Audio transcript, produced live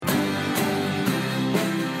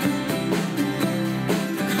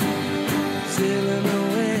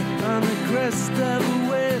step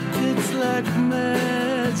away, it's like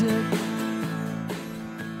magic.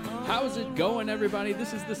 How's it going, everybody?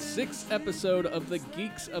 This is the 6th episode of the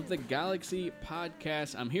Geeks of the Galaxy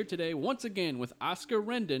podcast. I'm here today once again with Oscar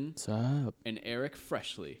Rendon What's up? and Eric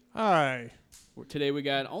Freshley. Hi. Today we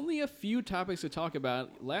got only a few topics to talk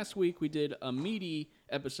about. Last week we did a meaty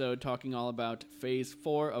episode talking all about Phase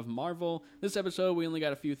 4 of Marvel. This episode we only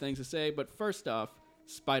got a few things to say, but first off,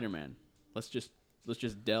 Spider-Man. Let's just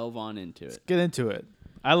delve on into it. Get into it.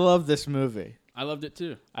 I love this movie. I loved it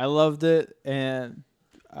too. I loved it, and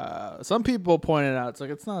some people pointed out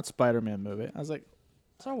it's not a Spider-Man movie. I was like,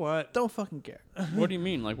 So what? don't fucking care. What do you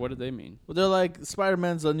mean? Like, what did they mean? Well, they're like,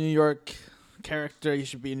 Spider-Man's a New York character. He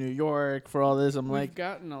should be in New York for all this. I'm We've like,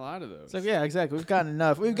 gotten a lot of those. it's like, yeah, exactly. We've gotten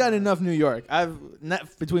enough. We've got enough New York.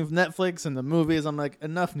 Between Netflix and the movies, I'm like,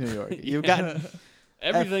 enough New York. You've got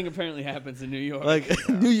Everything apparently happens in New York. like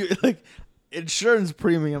New York, like insurance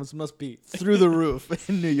premiums must be through the roof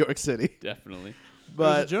in New York City. Definitely. There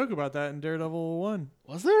was a But joke about that in Daredevil 1.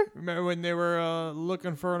 was there? Remember when they were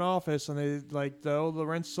looking for an office and they like the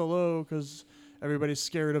rent's so low because everybody's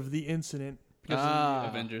scared of the incident. Because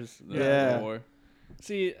Avengers. The Yeah. War.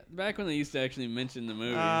 See, back when they used to actually mention the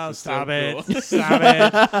movies. Oh, it's stop so it. cool.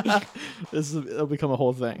 Stop it. It'll become a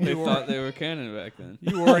whole thing. They thought they were canon back then.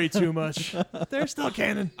 You worry too much. They're still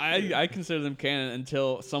canon. I consider them canon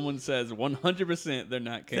until someone says 100% they're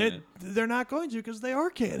not canon. They're not going to because they are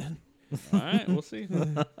canon. All right, we'll see.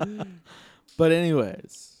 But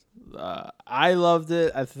anyways, I loved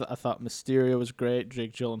it. I thought Mysterio was great.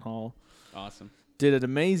 Jake Gyllenhaal Awesome. did an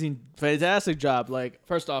amazing, fantastic job. Like,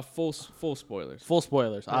 First off, full spoilers. full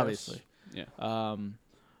spoilers, obviously. Yeah.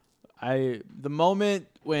 The moment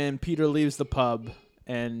when Peter leaves the pub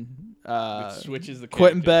and Which switches the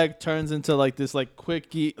Quentin character. Beck turns into like this quick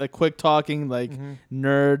talking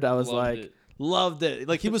nerd. I was Loved it. loved it.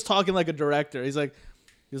 Like, he was talking like a director. He's like,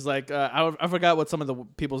 I forgot what some of the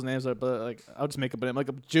people's names are, but like, I'll just make up a name. Like,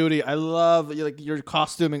 Judy, I love your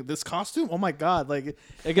costuming. This costume, oh my god! Like,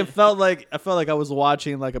 I felt like I was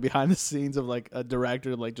watching like a behind the scenes of like a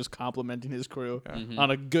director like just complimenting his crew on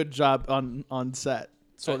a good job on set,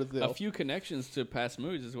 sort of deal. A few connections to past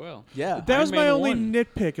movies as well. Yeah, That was Iron my Man only 1.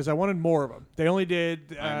 nitpick is I wanted more of them. They only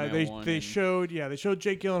did Iron Man 1 they and- showed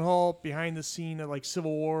Jake Gyllenhaal behind the scene of like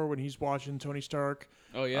Civil War when he's watching Tony Stark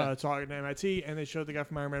Oh yeah. talking to MIT, and they showed the guy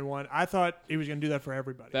from Iron Man 1. I thought he was going to do that for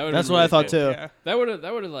everybody. that's what I thought too. Yeah. That would have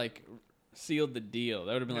like sealed the deal.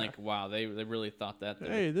 That would have been like, wow, they really thought that. through.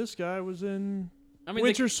 Hey, this guy was in I mean,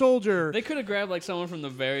 Winter Soldier. they could have grabbed like someone from the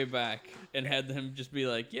very back and had them just be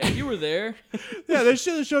like, yeah, you were there. Yeah, they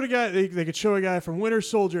should have showed a guy. They could show a guy from Winter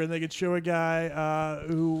Soldier, and they could show a guy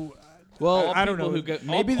who. Well, All I don't people know. Who got,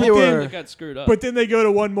 Maybe all they people were- that got screwed up. But then they go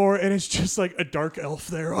to one more, and it's just like a dark elf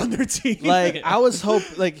there on their team. like I was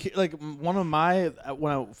like one of my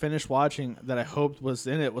when I finished watching that I hoped was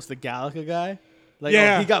in it was the Galaga guy. Like,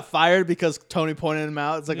 Yeah. he got fired because Tony pointed him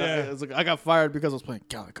out. It's like, Yeah. it's like I got fired because I was playing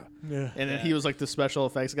Galaga, yeah. and then Yeah. he was like the special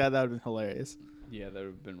effects guy. That would have been hilarious. yeah, that would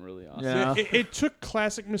have been really awesome. Yeah. It took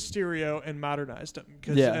classic Mysterio and modernized him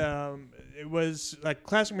because Yeah. it was like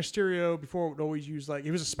classic Mysterio before would always use like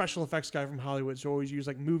he was a special effects guy from Hollywood, so always use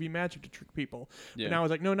like movie magic to trick people. Yeah. But now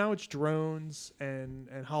it's like now it's drones and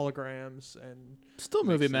holograms and Still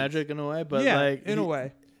movie sense. magic in a way, but yeah, like in a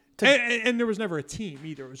way. to- And there was never a team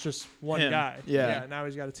either. It was just one Him. guy. Yeah. Now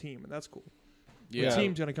he's got a team, and that's cool. Yeah. The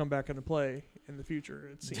team's gonna come back into play in the future.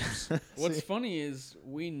 It seems. What's See. funny is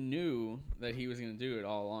we knew that he was going to do it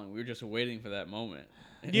all along. We were just waiting for that moment.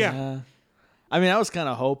 Yeah. I mean, I was kind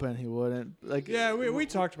of hoping he wouldn't. Like, Yeah, we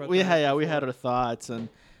talked about we that. had we had our thoughts, and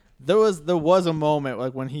there was a moment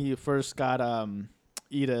like when he first got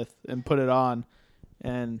Edith and put it on,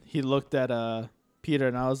 and he looked at Peter,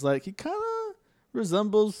 and I was like, he kind of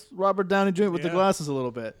resembles Robert Downey Jr. with the Yeah. glasses a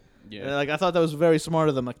little bit. Yeah. And, like, I thought that was very smart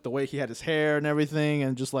of them, like the way he had his hair and everything,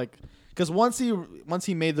 and just like because once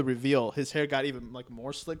he made the reveal, his hair got even like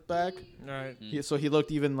more slicked back, All right. so he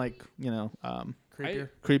looked even like Creepier.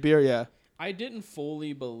 creepier. Yeah. I didn't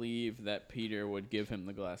fully believe that Peter would give him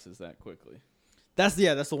the glasses that quickly. That's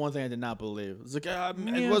the one thing I did not believe. It's like Yeah.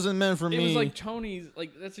 it wasn't meant for It me. was like Tony's,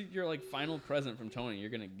 like that's your like final present from Tony. You're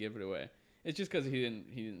gonna give it away. It's just because he didn't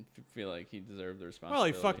feel like he deserved the Well,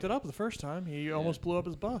 responsibility. he fucked it up the first time. He almost blew up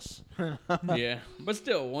his bus. Yeah, but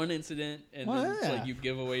still, one incident, and Well, then it's yeah. like you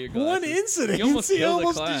give away your One glasses. incident. You almost he killed the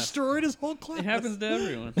almost class. destroyed his whole class. It happens to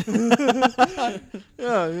everyone.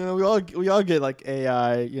 Yeah, we all get like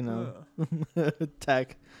AI,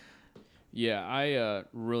 tech. Yeah, I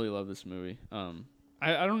really love this movie.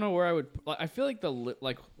 I don't know where I would. I feel like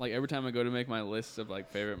like every time I go to make my list of like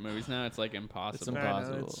favorite movies now, it's like impossible. It's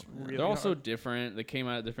impossible. It's Yeah. really They're all so hard. different. They came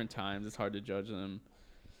out at different times. It's hard to judge them.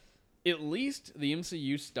 At least the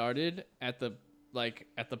MCU started at the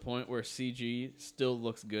point where CG still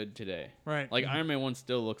looks good today. Right. Like Iron Man 1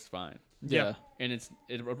 still looks fine. Yeah. And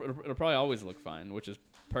it'll probably always look fine, which is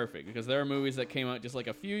perfect because there are movies that came out just like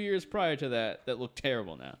a few years prior to that look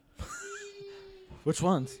terrible now. Which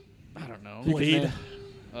ones? I don't know. You can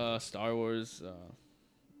name- Star Wars.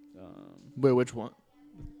 Wait, which one?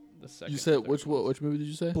 The second. You said third which ones. which movie did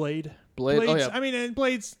you say? Blade. Blade. Oh Blade's, yeah. I mean, and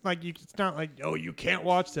Blade's like it's not like you can't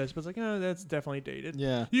watch this, but it's like that's definitely dated.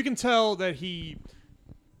 Yeah. You can tell that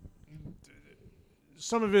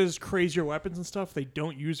some of his crazier weapons and stuff they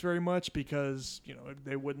don't use very much because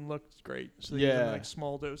they wouldn't look great, so they use them in, Yeah. like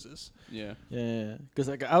small doses. Yeah. Yeah. Because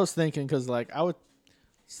like I was thinking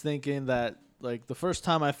that like the first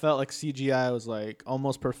time I felt like CGI was like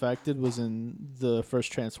almost perfected was in the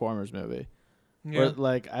first Transformers movie. Yeah, Where,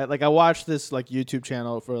 like I watched this like YouTube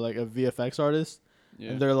channel for like a VFX artist,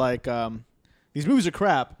 Yeah. and they're like, these movies are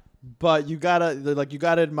crap, but you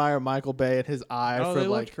gotta admire Michael Bay and his eye oh, for they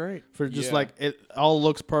like looked great. for just Yeah. like it all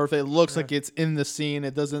looks perfect. It looks Yeah. like it's in the scene.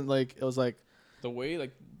 It doesn't like it was like The way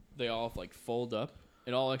like they all like fold up,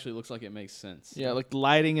 it all actually looks like it makes sense. yeah, like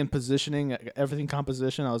lighting and positioning, everything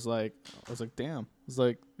composition. I was like, damn. It's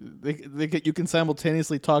like you can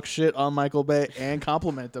simultaneously talk shit on Michael Bay and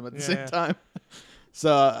compliment them at the same Yeah. time.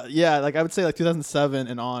 So yeah, like I would say like 2007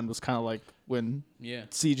 and on was kind of like when Yeah.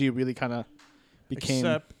 CG really kind of became.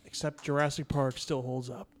 Except Jurassic Park still holds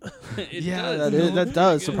up. It Yeah, does. that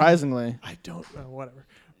does surprisingly. I don't whatever.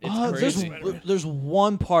 It's crazy. There's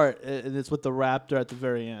one part, and it's with the raptor at the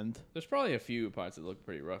very end. There's probably a few parts that look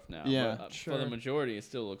pretty rough now. Yeah. But, Sure. for the majority, it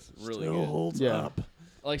still looks really Still good. holds Yeah. up.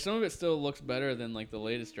 Like some of it still looks better than like the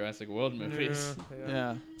latest Jurassic World movies.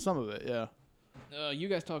 Yeah, some of it. Yeah. You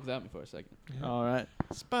guys talk without me for a second. All right,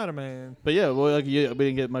 Spider-Man. but yeah, well, like we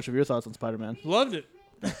didn't get much of your thoughts on Spider-Man. Loved it.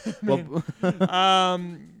 Well,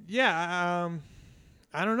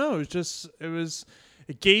 I don't know.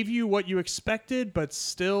 It gave you what you expected, but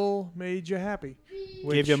still made you happy.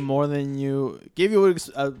 gave you more than you gave you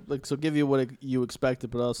what you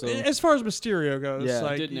expected, but also As far as Mysterio goes, Yeah.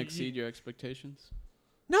 like, Didn't exceed your expectations.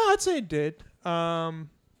 No, I'd say it did.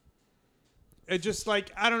 It just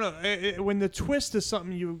like I don't know. When the twist is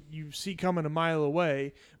something you see coming a mile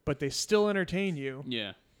away, but they still entertain you.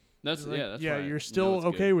 Yeah. That's like, that's yeah, why I you're know still it's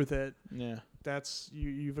okay good. with it. yeah. That's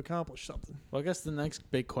you've accomplished something. Well, I guess the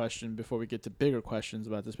next big question before we get to bigger questions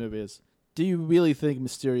about this movie is: do you really think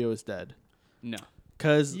Mysterio is dead? No.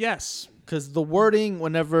 Because Yes. the wording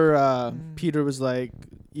whenever Peter was like,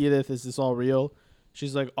 "Edith, is this all real?"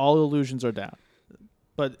 She's like, "All illusions are down."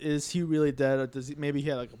 But is he really dead, or does he? Maybe he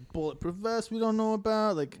had like a bulletproof vest we don't know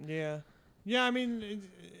about. Like, Yeah. Yeah. I mean,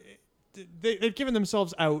 they've given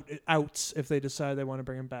themselves outs if they decide they want to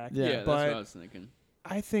bring him back. Yeah, that's but what I was thinking.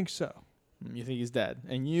 I think so. you think he's dead,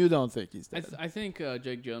 and you don't think he's I, dead. I think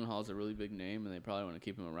Jake Gyllenhaal is a really big name, and they probably want to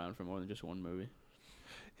keep him around for more than just one movie.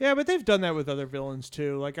 Yeah, but they've done that with other villains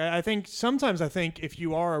too. Like I think sometimes if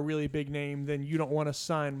you are a really big name, then you don't want to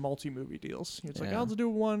sign multi-movie deals. It's like Yeah. I'll just do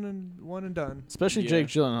one and done. Especially Yeah. Jake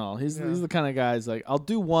Gyllenhaal. He's Yeah. the kind of guy who's like, I'll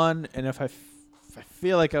do one, and if I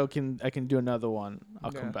feel like I can do another one,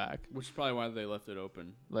 I'll Yeah. come back. Which is probably why they left it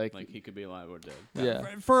open. Like, Like he could be alive or dead.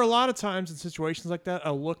 yeah. For a lot of times in situations like that,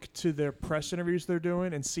 I'll look to their press interviews they're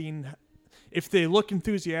doing and seeing if they look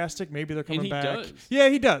enthusiastic, maybe they're coming he back. does. Yeah,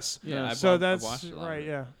 he does. Yeah, I've so I've that's watched a lot of right. it.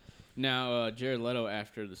 Yeah. Now, Jared Leto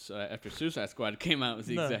after Suicide Squad came out was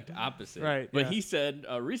the No. exact opposite. Right, But yeah. he said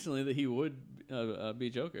recently that he would be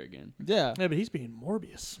Joker again. Yeah. Yeah, but he's being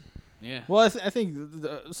Morbius. Yeah. Well, I think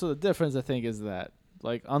the difference I think is that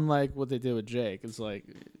like unlike what they did with Jake, it's like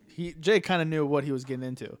Jake kind of knew what he was getting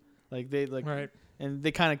into. Like they Right. and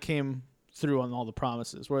they kind of came through on all the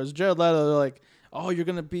promises. Whereas Jared Leto, they're like, oh, you're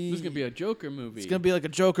gonna be This is gonna be a Joker movie. it's gonna be like a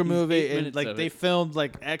Joker He's movie, 8 and minutes like of they it. filmed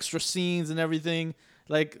like extra scenes and everything.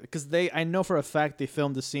 Like, because I know for a fact they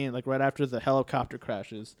filmed the scene like right after the helicopter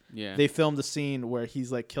crashes. Yeah. They filmed the scene where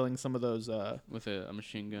he's like killing some of those with a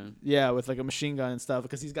machine gun. with like a machine gun and stuff,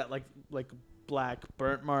 because he's got like black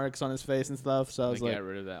burnt marks on his face and stuff. So I They was like, got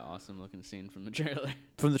rid of that awesome looking scene from the trailer.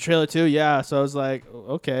 from the trailer too, yeah. So I was like,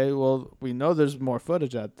 okay, well, we know there's more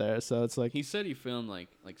footage out there, so it's like He said he filmed like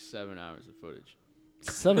 7 hours of footage.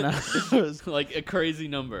 7 hours. Like a crazy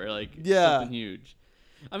number, like Yeah. something huge.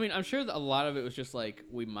 I mean, I'm sure that a lot of it was just like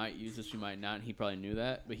we might use this, we might not. And he probably knew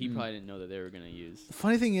that, but he probably didn't know that they were gonna use. The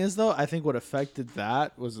funny thing is, though, I think what affected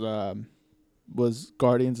that was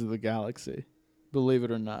Guardians of the Galaxy. Believe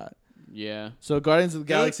it or not. Yeah. So Guardians of the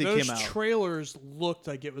Galaxy those came out. trailers looked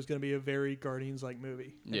like it was going to be a very Guardians-like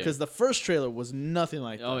movie. Yeah. Because the first trailer was nothing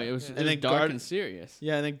like that. Oh, it was, Yeah. it was then dark and serious.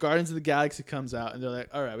 Yeah, and then Guardians of the Galaxy comes out, and they're like,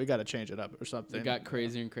 all right, we got to change it up or something. It got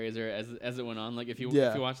crazier and crazier as it went on. Like if you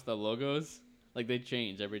watch the logos, like they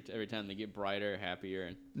change every time. They get brighter, happier,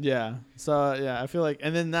 and Yeah. So, yeah, I feel like...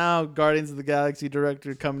 And then now Guardians of the Galaxy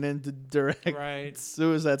director coming in to direct Right.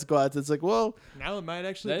 Suicide Squad. It's like, well, Now it might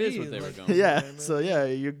actually that be. is what they were like- going. yeah. So, yeah,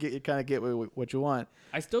 you kind of get what you want.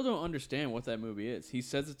 I still don't understand what that movie is. He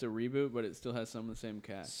says it's a reboot, but it still has some of the same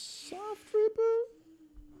cast. Soft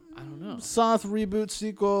reboot? I don't know. Soft reboot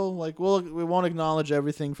sequel. Like, we won't acknowledge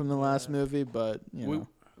everything from the last movie, but, you know.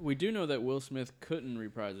 We do know that Will Smith couldn't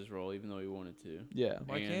reprise his role, even though he wanted to. Yeah.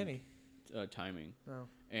 Why can't he? Timing. Oh.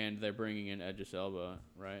 And they're bringing in Idris Elba,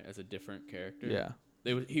 right, as a different character.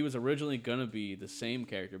 Yeah. He was originally gonna be the same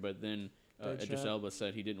character, but then Deadshot. Idris Elba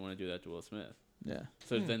said he didn't want to do that to Will Smith. Yeah.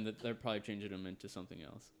 So then they're probably changing him into something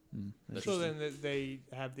else. That's So just- then they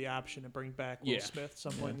have the option to bring back Will Yeah. Smith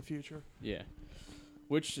some point in the future. yeah,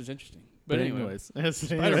 which is interesting. But anyway,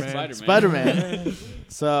 Spider-Man. Spider-Man.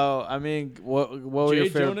 So, I mean, what were your J.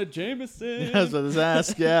 favorite... Jonah Jameson. I was about to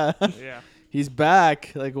ask, yeah. Yeah. He's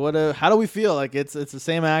back. Like, how do we feel? Like, it's the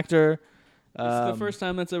same actor. It's the first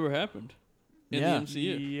time that's ever happened in yeah. the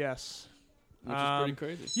MCU, Yes. which is pretty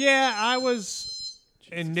crazy. Yeah, I was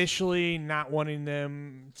initially not wanting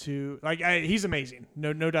them to he's amazing,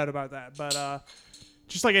 no doubt about that. But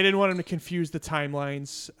just like I didn't want him to confuse the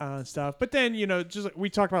timelines and stuff. But then just like we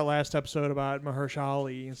talked about last episode about Mahershala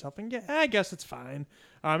Ali and stuff, and yeah, I guess it's fine.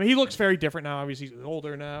 He looks very different now. Obviously, he's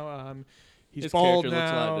older now. He's His bald character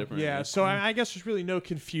looks a lot now. different, Yeah, yeah. so I guess there's really no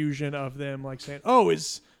confusion of them like saying, "Oh,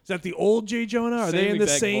 is that the old J. Jonah? Are they Same in the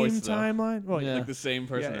exact same voice, though. timeline?" Well, Yeah. Like the same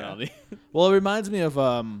personality. Well, it reminds me of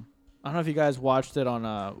I don't know if you guys watched it on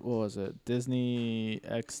what was it, Disney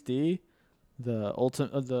XD, the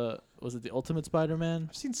Ultimate Spider-Man?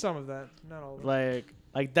 I've seen some of that, not all of it.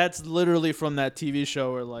 Like that's literally from that TV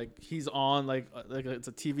show where like he's on like it's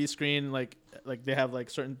a TV screen like they have like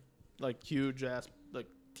certain like huge ass like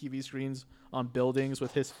TV screens on buildings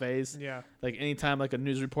with his face. Yeah. Like anytime like a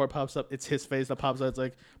news report pops up, it's his face that pops up. It's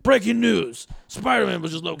like breaking news: Spider-Man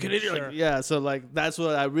was just located. Sure. Like, yeah, so like that's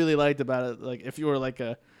what I really liked about it. Like if you were like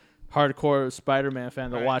a hardcore Spider-Man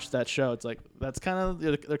fan to Right. watch that show, it's like that's kind of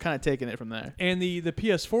they're kind of taking it from there. And the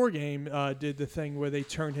PS4 game did the thing where they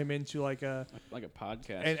turned him into like a Like a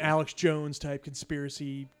podcast. an Alex Jones type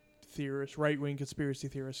conspiracy theorist, right wing conspiracy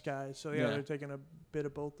theorist guy. So yeah, Yeah. they're taking a bit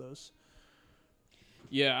of both those.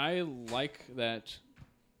 Yeah, I like that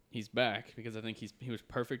he's back because I think he was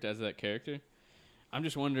perfect as that character. I'm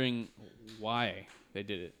just wondering why they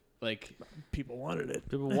did it. Like, People wanted it,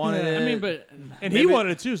 People wanted I it. mean, but and he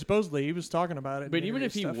wanted it too. Supposedly, he was talking about it. But and even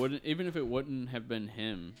if he stuff. wouldn't, even if it wouldn't have been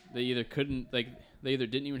him, they either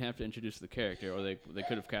didn't even have to introduce the character, or they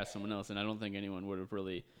could have cast someone else. And I don't think anyone would have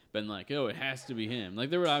really been like, oh, it has to be him. Like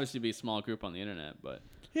there would obviously be a small group on the internet, but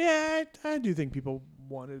Yeah, I do think people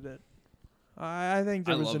wanted it. I think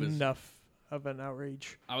there I was love his- enough of an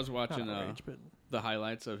outrage. I was watching Not outrage, but the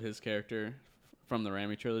highlights of his character from the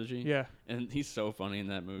Raimi trilogy. yeah, And he's so funny in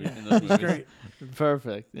that movie. In those movies. great.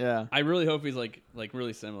 Perfect. Yeah. I really hope he's like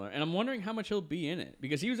really similar, and I'm wondering how much he'll be in it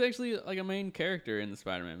because he was actually like a main character in the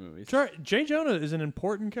Spider-Man movies. Sure, J. Jonah is an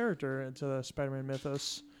important character into the Spider-Man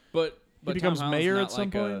mythos. But He Tom becomes Holland's mayor not at some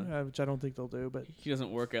like point, which I don't think they'll do. But he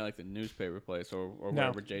doesn't work at like the newspaper place or No.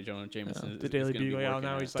 wherever J. Jonah Jameson is. the is Daily gonna be Bugle, working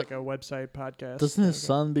now at. he's like a website podcast. Doesn't his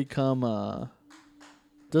son become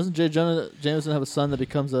doesn't J. Jonah Jameson have a son that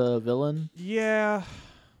becomes a villain? Yeah,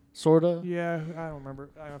 Sorta. yeah. I don't remember.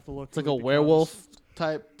 I have to look. It's like who a it becomes. werewolf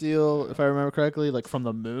type deal, if I remember correctly, like from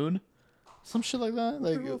the moon, some shit like that.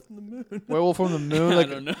 Like Werewolf from the moon. werewolf from the moon. I Like,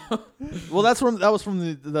 don't know. well, that was from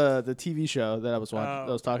the TV show that I was watching. Oh. That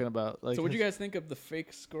I was talking about. Like, So what do you guys think of the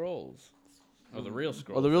fake scrolls? Or the real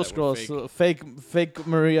scrolls? Oh, the real that were scrolls, fake? so fake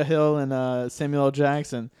Maria Hill and Samuel L.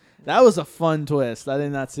 Jackson. That was a fun twist. I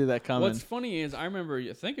did not see that coming. What's funny is I remember,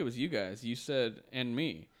 I think it was you guys, you said, and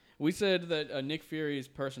me, we said that Nick Fury's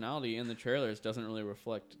personality in the trailers doesn't really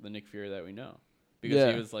reflect the Nick Fury that we know. Because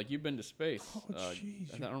Yeah. he was like, you've been to space. Oh,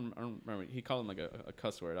 jeez. I don't remember. He called him like a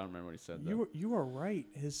cuss word. I don't remember what he said, though. You are right.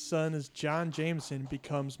 His son is John Jameson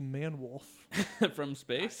becomes Manwolf. From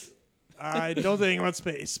space? I don't think about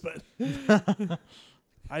space, but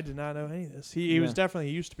I did not know any of this. He was definitely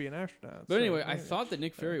he used to be an astronaut. But so anyway, I maybe. thought that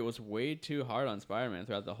Nick Fury was way too hard on Spider-Man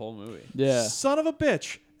throughout the whole movie. Yeah. Son of a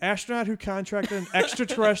bitch. Astronaut who contracted an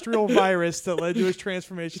extraterrestrial virus that led to his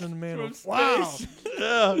transformation into man. From Wow. space.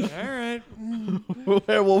 All right.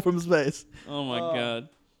 Werewolf from space. Oh my god.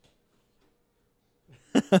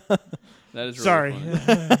 That is really Sorry.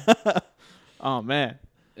 funny. Oh man.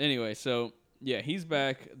 Anyway, so yeah, he's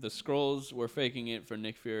back. The Skrulls were faking it for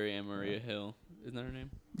Nick Fury and Maria Hill. Isn't that her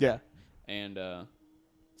name? Yeah. And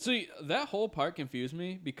see, that whole part confused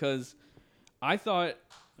me because I thought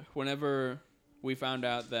whenever we found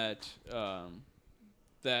out that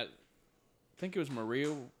that I think it was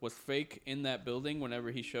Maria was fake in that building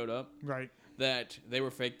whenever he showed up, Right. that they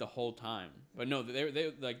were fake the whole time. But no,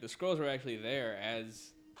 they like the Skrulls were actually there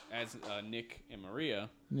as Nick and Maria.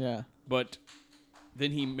 Yeah. But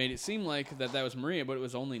then he made it seem like that was Maria, but it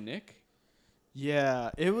was only Nick.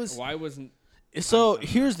 Yeah. It was. Why wasn't? So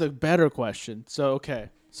here's the better question. So okay.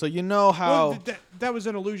 So you know how? Well, that was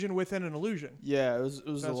an illusion within an illusion. Yeah. It was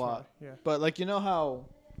a That's lot. why, yeah. But like you know how?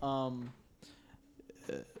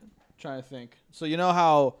 Trying to think. So you know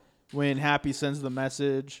how when Happy sends the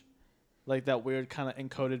message, like that weird kind of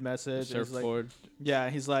encoded message. it's Like, Surfboard. yeah.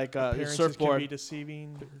 He's like his Appearances can surfboard. be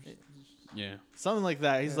deceiving. Yeah. Something like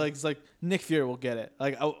that. He's Yeah. like Nick Fury will get it.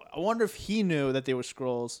 Like I wonder if he knew that they were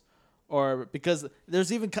Skrulls, or because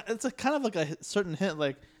there's even it's a kind of like a certain hint,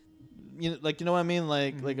 like you know what I mean,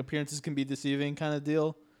 like appearances can be deceiving kind of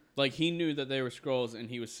deal. Like he knew that they were Skrulls, and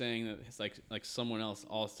he was saying that it's like someone else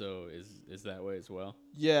also is that way as well.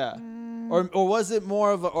 Yeah, or was it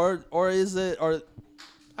more of a or is it or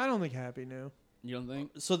I don't think Happy knew. You don't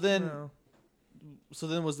think? so then No. so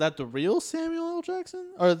then was that the real Samuel L. Jackson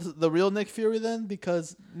or the real Nick Fury then?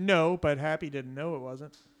 Because No, but Happy didn't know it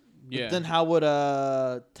wasn't. Yeah. then how would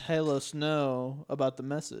Talos know about the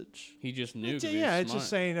message? He just knew. 'cause he was Yeah, it's smart. just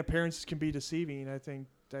saying appearances can be deceiving. I think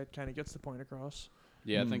that kind of gets the point across.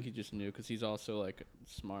 Yeah, I think he just knew because he's also like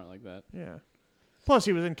smart like that. Yeah. Plus,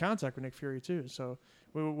 he was in contact with Nick Fury too. So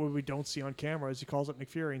what we don't see on camera is he calls up Nick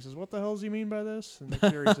Fury and says, "What the hell does he mean by this?" And Nick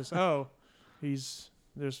Fury says, "Oh,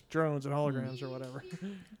 there's drones and holograms or whatever."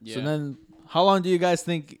 Yeah. So then, how long do you guys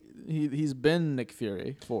think he's been Nick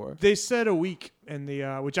Fury for? They said a week in the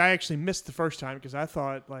which I actually missed the first time because I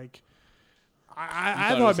thought like I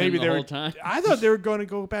thought it thought was him maybe the they were whole time? I thought they were going to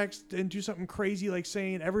go back and do something crazy like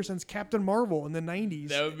saying ever since Captain Marvel in the 90s.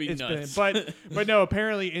 That would be it's nuts. Been, but no,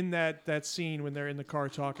 apparently in that scene when they're in the car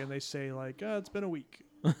talking, they say like, "It's been a week."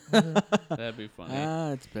 That'd be funny.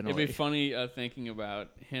 It's been It'd be funny thinking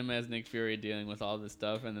about him as Nick Fury dealing with all this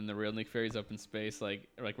stuff, and then the real Nick Fury's up in space, like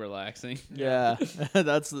relaxing. Yeah,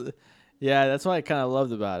 that's what I kind of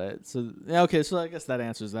loved about it. So yeah, okay, so I guess that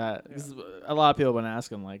answers that. 'Cause a lot of people have been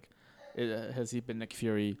asking like, has he been Nick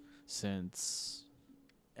Fury since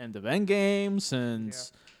end of Endgame,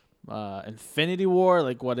 since Infinity War?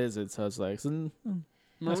 Like, what is it? So it's like,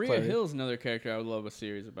 Maria clarity. Hill's another character I would love a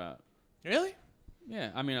series about. Really?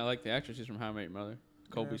 Yeah, I mean, I like the actress. She's from How I Met Your Mother,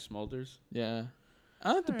 Colby Yeah. Smulders. yeah,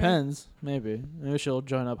 it depends. Maybe she'll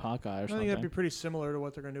join up Hawkeye or I something. think that'd be pretty similar to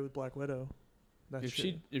what they're going to do with Black Widow. That If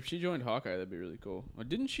shit. she joined Hawkeye, that'd be really cool. Or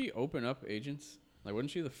didn't she open up Agents? Like,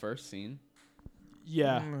 wasn't she the first scene?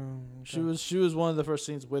 Yeah, Okay. she was one of the first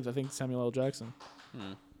scenes with I think Samuel L. Jackson.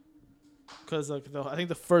 Hmm. Because like I think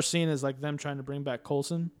the first scene is like them trying to bring back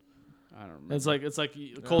Coulson. I don't remember. It's like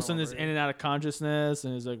Coulson is remember in and out of consciousness,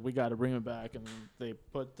 and he's like, we got to bring him back, and they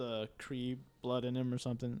put the Kree blood in him or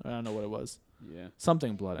something. I don't know what it was. Yeah.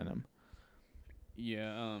 Something blood in him.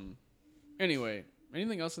 Yeah. Anyway,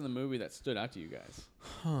 anything else in the movie that stood out to you guys?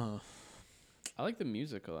 Huh. I like the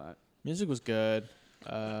music a lot. Music was good.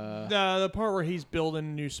 The part where he's building a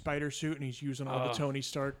new spider suit and he's using all the Tony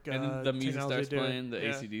Stark And then the music technology starts to do it. playing, the Yeah.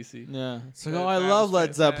 AC/DC. Yeah. It's like, That- oh, I that love was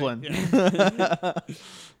Led Zeppelin. fantastic.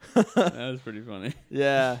 That was pretty funny.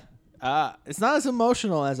 Yeah. It's not as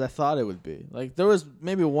emotional as I thought it would be. Like there was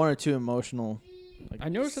maybe one or two emotional. Like, I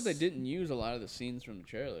noticed that they didn't use a lot of the scenes from the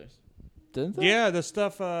trailers. didn't they? Yeah, the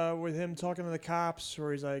stuff with him talking to the cops,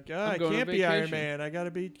 where he's like, I going on can't be Iron vacation." Man. I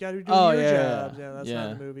gotta be doing Oh, your yeah, jobs. Yeah, that's yeah.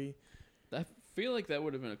 not the movie. I feel like that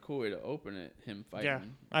would have been a cool way to open it. Him fighting. Yeah,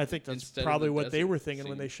 I think that's Instead of probably the what they desert were thinking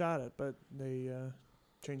when scene. they shot it, but they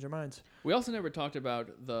changed their minds. We also never talked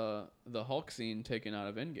about the Hulk scene taken out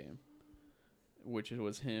of Endgame, which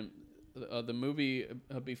was him. The movie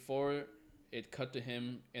before it cut to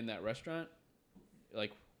him in that restaurant,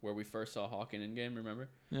 like where we first saw Hulk in Endgame. Remember?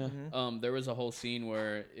 Yeah. There was a whole scene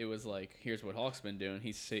where it was like, here's what Hulk's been doing.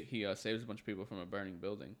 He saves a bunch of people from a burning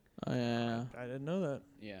building. Oh yeah. I didn't know that.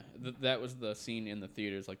 Yeah, that was the scene in the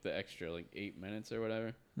theaters, like the extra like 8 minutes or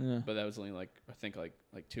whatever. Yeah. But that was only like I think like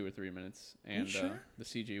 2 or 3 minutes, and sure? the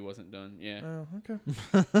CG wasn't done. Yeah, Oh,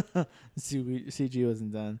 okay. CG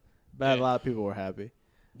wasn't done, but a Yeah. lot of people were happy.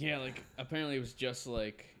 yeah. Like apparently it was just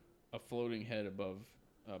like a floating head above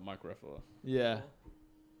Mark Ruffalo. Yeah.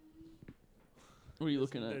 What are you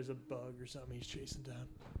looking at? There's a bug or something he's chasing down.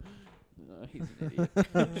 He's an idiot.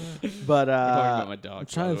 But We're talking about my dog. I'm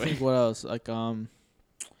trying by to the way. think what else. Like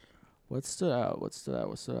what stood out? What's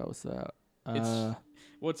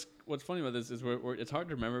funny about this is it's hard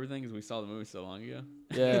to remember everything because we saw the movie so long ago.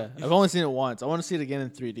 Yeah, I've only seen it once. I want to see it again in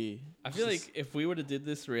 3D. I feel like if we would have did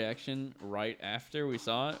this reaction right after we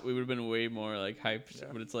saw it, we would have been way more like hyped. Yeah.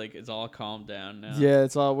 But it's like it's all calmed down now. Yeah,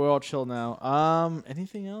 we're all chill now.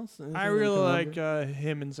 Anything else? Anything I that you really can like remember?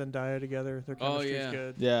 him and Zendaya together. Their Oh, chemistry's yeah.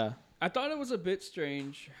 good. Yeah. I thought it was a bit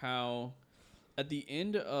strange how at the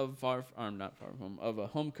end of of a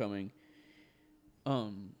Homecoming,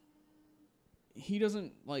 he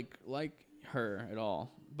doesn't like her at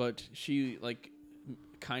all, but she like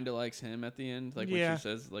kind of likes him at the end, like when Yeah. she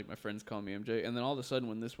says like my friends call me MJ, and then all of a sudden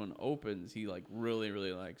when this one opens, he like really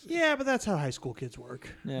likes her. Yeah, but that's how high school kids work.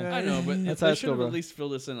 Yeah. I know, but That's they high should school, have bro. at least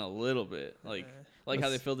filled this in a little bit, like how they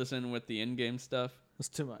That's- filled this in with the end game stuff. It's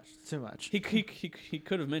too much. Too much. He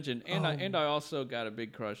could have mentioned, and I also got a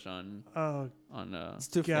big crush on Oh It's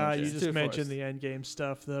too God, forced. you It's just too mentioned forced. the end game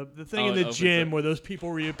stuff. The thing Oh, in it the opens gym up. where those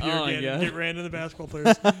people reappear Oh, again yeah. and get ran to the basketball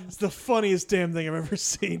players. It's the funniest damn thing I've ever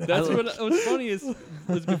seen. That's what's funny is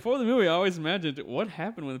before the movie, I always imagined what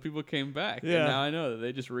happened when the people came back. Yeah. And now I know that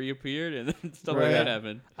they just reappeared and then stuff Right. like that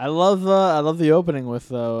happened. I love the opening with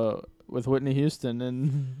Whitney Houston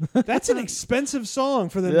and That's an expensive song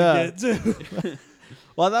for them Yeah. to get too.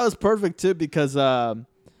 well, that was perfect too because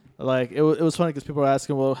like it was funny because people were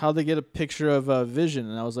asking, well, how they get a picture of Vision,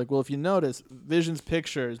 and I was like, well, if you notice, Vision's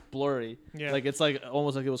picture is blurry. Yeah. Like it's like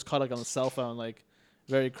almost like it was caught like on the cell phone, like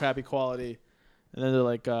very crappy quality. And then they're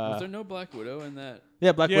like, Was there no Black Widow in that?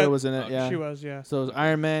 yeah, Black Yeah. Widow was in it. Okay. Yeah, She was, yeah. So it was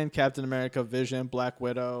Iron Man, Captain America, Vision, Black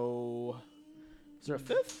Widow. Is there a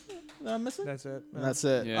fifth that I'm missing? That's it. And that's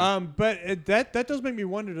it. Yeah. But that does make me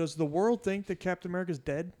wonder, does the world think that Captain America's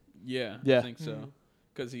dead? Yeah. Yeah. I think so. Mhm.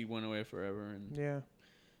 Because he went away forever, and Yeah.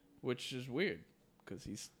 which is weird. Because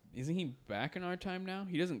isn't he back in our time now?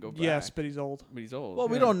 He doesn't go back. Yes, but he's old. But he's old. Well,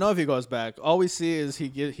 we Yeah. don't know if he goes back. All we see is he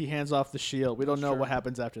hands off the shield. We don't That's know true. what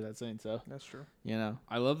happens after that scene. So That's true. you know.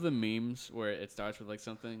 I love the memes where it starts with like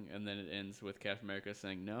something and then it ends with Captain America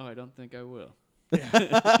saying, "No, I don't think I will."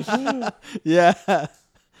 Yeah.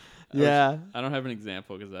 Yeah. I don't have an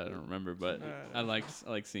example because I don't remember, but I like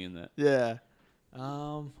seeing that. Yeah.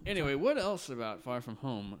 Anyway, what else about Far From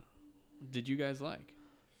Home did you guys like?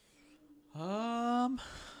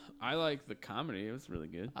 I like the comedy; it was really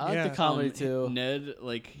good. I like Yeah. the comedy too. Ned,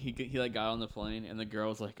 like he like got on the plane, and the girl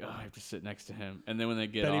was like, "Oh, I have to sit next to him." And then when they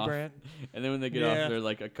get Betty off, Brant. and then when they get Yeah. off, they're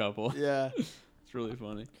like a couple. Yeah. It's really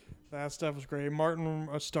funny. That stuff was great. Martin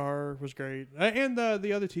Starr was great. And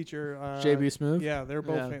the other teacher. JB Smoove? Yeah, they're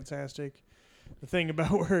both Yeah. fantastic. The thing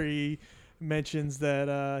about where he mentions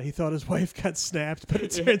that he thought his wife got snapped, but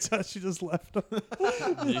it turns out she just left him.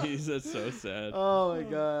 Jeez, that's so sad. Oh my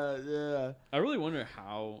god. Yeah. I really wonder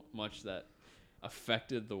how much that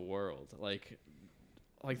affected the world. Like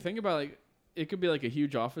think about like it could be like a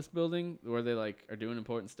huge office building where they like are doing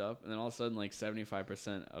important stuff, and then all of a sudden like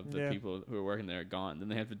 75% of the Yeah. people who are working there are gone. Then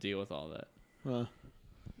they have to deal with all that, Huh.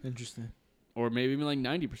 Interesting. or maybe even like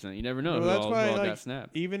 90%. You never know. Well, who that's all, why, who all like, got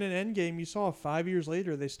snapped. Even in Endgame, you saw 5 years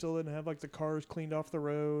later, they still didn't have like the cars cleaned off the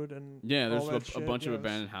road and Yeah, there's all that a shit. bunch of Yeah, it was-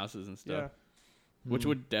 abandoned houses and Yeah, stuff, which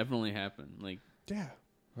would definitely happen. Like yeah.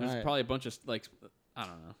 there's Right. probably a bunch of like I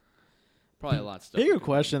don't know, probably a lot of stuff. Bigger that could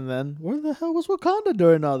question then: where the hell was Wakanda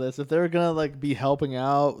during all this? If they were gonna like be helping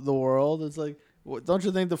out the world, it's like, don't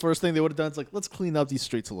you think the first thing they would have done is like, let's clean up these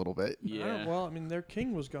streets a little bit? happen. I don't- Yeah. well, I mean, their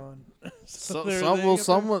king was gone. So, they're- some they well, got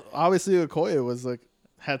someone obviously Okoye was like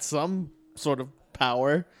had some sort of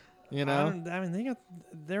power, you know. I mean, they got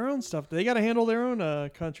their own stuff. They got to handle their own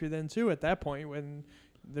country then too. At that point, when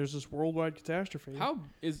there's this worldwide catastrophe. How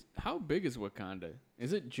big is Wakanda?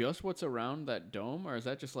 Is it just what's around that dome, or is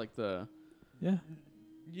that just like the? Yeah.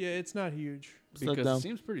 Yeah, it's not huge. It's not Because dumb. it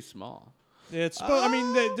seems pretty small. Yeah, it's. I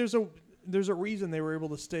mean, there's a reason they were able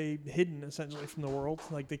to stay hidden essentially from the world.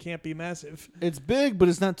 Like they can't be massive. It's big, but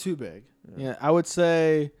it's not too big. Yeah, I would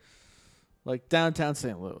say like downtown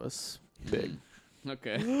St. Louis, big.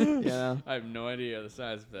 Okay. Yeah, I have no idea the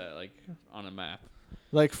size of that, like on a map.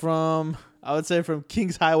 like I would say from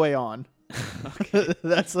Kings Highway on.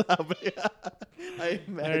 That's how big. I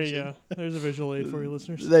imagine. There you go. There's a visual aid for you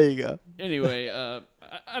listeners. There you go. Anyway,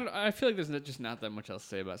 I feel like there's just not that much else to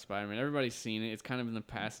say about Spider-Man. Everybody's seen it. It's kind of in the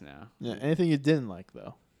past now. Yeah. Anything you didn't like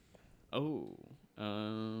though?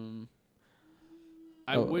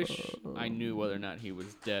 I wish I knew whether or not he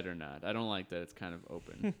was dead or not. I don't like that it's kind of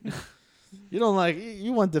open. You don't like.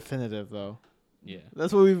 You want definitive though. Yeah.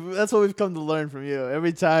 That's what we've come to learn from you.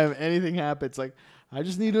 Every time anything happens, like I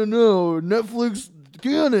just need to know. Netflix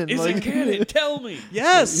canon. Is it canon? Tell me.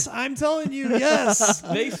 Yes, I'm telling you, yes.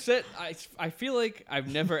 They said I feel like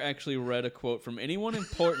I've never actually read a quote from anyone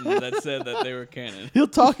important that said that they were canon. He'll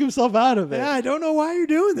talk himself out of it. Yeah, I don't know why you're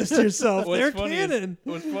doing this to yourself. They're funny canon.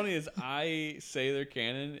 what's funny is I say they're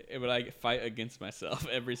canon, but I fight against myself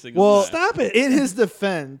every single Well, time. Stop it. In his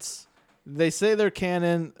defense, they say they're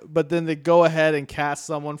canon, but then they go ahead and cast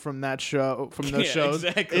someone from that show, from those Yeah, shows,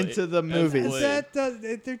 exactly. into the That's movies. Blade.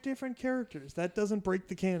 They're different characters. That doesn't break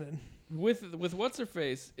the canon. With what's her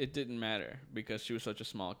face, it didn't matter because she was such a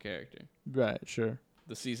small character. Right, sure.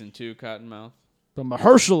 The season 2 Cottonmouth, But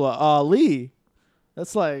Mahershala Ali,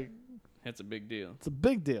 that's like, that's a big deal. it's a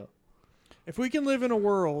big deal. If we can live in a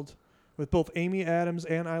world with both Amy Adams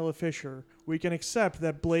and Isla Fisher, we can accept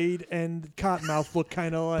that Blade and Cottonmouth look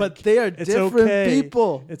kind of like. But they are it's different okay.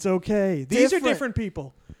 people. It's okay. These Different. are different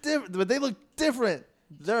people. But they look different.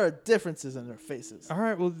 There are differences in their faces. All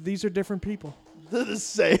right. Well, these are different people. They're the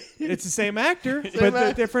same. It's the same actor, but Same they're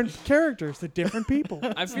actor. different characters. They're different people.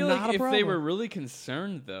 I feel Not like a if they problem. were really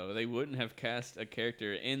concerned, though, they wouldn't have cast a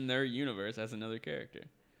character in their universe as another character.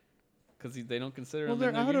 Because they don't consider Well, them they're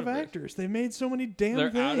in their out of universe. actors. They made so many damn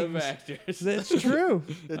They're things. out of actors. That's true.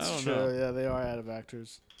 It's don't true. know. Yeah, they are out of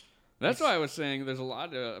actors. That's why I was saying there's a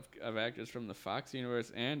lot of actors from the Fox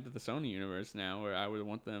universe and the Sony universe now where I would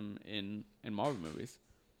want them in Marvel movies.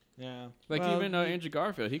 Yeah. Like Well, even Andrew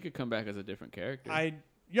Garfield, he could come back as a different character.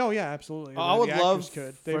 Yeah, absolutely. I would The actors love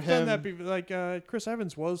could. for They've done him- that. Like Chris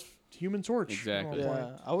Evans was Human Torch. Exactly. at one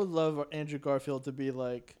point. Yeah, I would love Andrew Garfield to be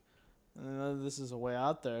like, I know this is a way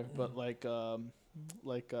out there, but like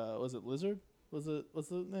was it Lizard? What's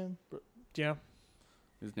the name? Yeah.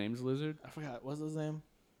 His name's Lizard. I forgot. What's his name?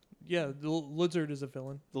 Yeah, the Lizard is a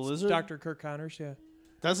villain. The It's Lizard? Dr. Kirk Connors, yeah.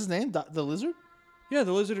 That's his name. The Lizard. Yeah,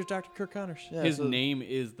 the Lizard is Dr. Kirk Connors. Yeah, His so- name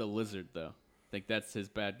is the Lizard, though. Like that's his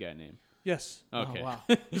bad guy name. Yes. Okay. Oh,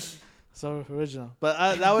 wow. So original,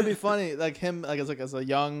 but that would be funny. Like him, as a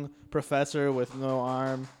young professor with no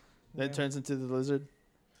arm, that Yeah. turns into the Lizard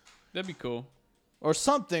That'd be cool. or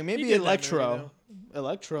something. Maybe He did that Electro. movie,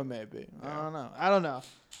 Electro, maybe. Yeah. I don't know.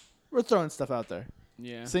 We're throwing stuff out there,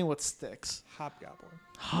 Yeah. seeing what sticks. Hobgoblin.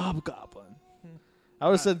 Hobgoblin. I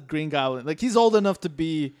would have said Green Goblin. Like he's old enough to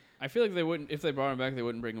be. I feel like they wouldn't, if they brought him back, they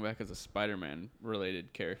wouldn't bring him back as a Spider-Man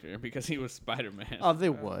related character because he was Spider-Man. Oh, they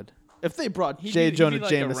would. If they brought He'd J. be- Jonah he'd be like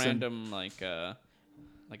Jameson. a random like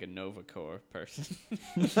a Nova Corps person.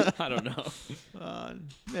 I don't know.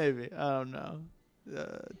 Maybe. I don't know.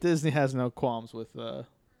 Disney has no qualms with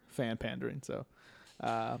fan pandering, so.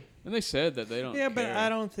 And they said that they don't. Yeah, but care. I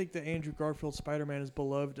don't think that Andrew Garfield Spider-Man is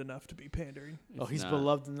beloved enough to be pandering. Oh, It's he's not.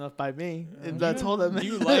 beloved enough by me. Okay. That's all that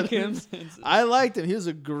You matters. like him? I liked him. He was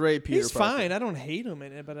a great Peter He's Parker. fine. I don't hate him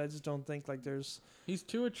in it, but I just don't think like there's. He's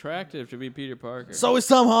too attractive to be Peter Parker. So is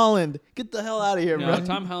Tom Holland. Get the hell out of here, no, bro.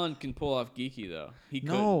 Tom Holland can pull off geeky though. He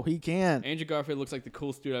No, couldn't. he can't. Andrew Garfield looks like the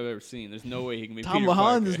coolest dude I've ever seen. There's no way he can be Tom Peter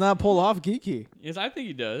Holland Parker. does not pull off geeky. Yes, I think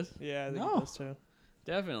he does. Yeah, I think No. he does too.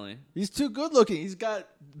 Definitely. He's too good looking. He's got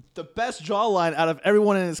the best jawline out of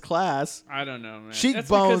everyone in his class. I don't know, man. Cheekbones.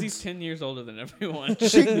 That's because he's 10 years older than everyone.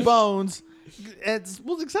 Cheekbones.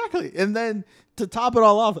 Well, exactly. And then to top it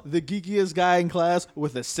all off, the geekiest guy in class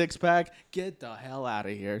with a six pack. Get the hell out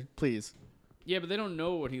of here, please. Yeah, but they don't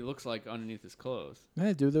know what he looks like underneath his clothes.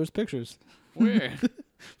 Hey, dude, there's pictures. Where?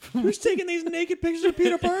 Who's taking these naked pictures of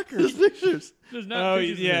Peter Parker? There's pictures. There's not Oh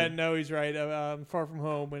pictures of yeah, him. no, he's right. Far From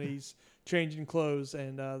Home when he's changing clothes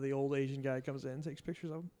and the old Asian guy comes in and takes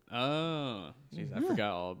pictures of him. Oh, jeez, I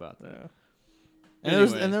forgot all about that. Yeah.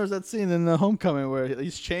 And there was that scene in the Homecoming where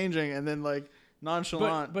he's changing and then like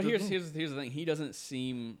nonchalant. But here's the thing. He doesn't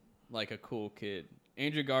seem like a cool kid.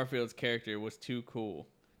 Andrew Garfield's character was too cool.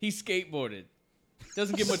 He skateboarded.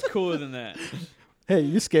 Doesn't get much cooler than that. Hey,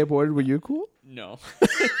 you skateboarded. Were you cool? No.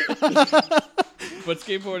 But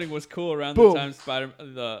skateboarding was cool around Boom. the time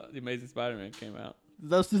the Amazing Spider-Man came out.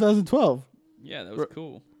 That was 2012. Yeah, that was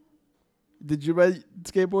cool. Did you ride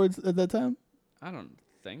skateboards at that time? I don't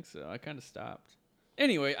think so. I kind of stopped.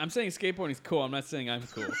 Anyway, I'm saying skateboarding's cool. I'm not saying I'm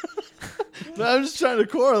cool. No, I'm just trying to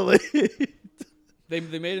correlate. They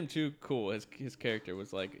made him too cool. His character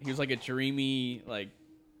was like, he was like a dreamy, like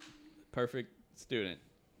perfect student.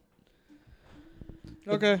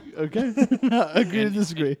 Okay. Okay. Agree to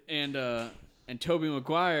disagree. And Tobey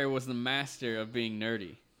Maguire was the master of being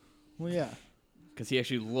nerdy Well, yeah. because he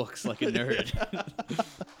actually looks like a nerd.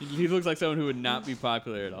 He looks like someone who would not be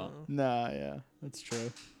popular at all. Nah, yeah. That's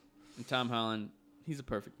true. And Tom Holland, he's a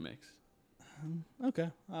perfect mix. Okay.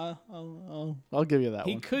 I'll give you that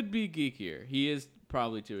He one. could be geekier. He is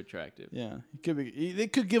probably too attractive. Yeah. He could be. They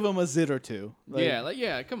could give him a zit or two. Like,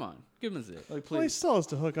 Yeah, come on. Give him a zit. Like, Well, he please. still has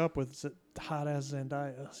to hook up with hot ass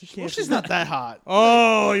Zendaya. So Well, she's not that hot.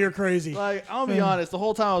 Oh, you're crazy. Like, I'll be honest. The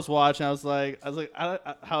whole time I was watching, I was like,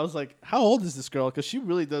 how old is this girl? Because she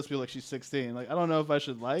really does feel like she's 16. Like, I don't know if I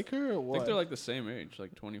should like her or I what. think they're like the same age,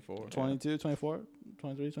 like 24. 22, 24,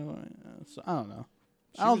 23, 24. Yeah, so I don't know.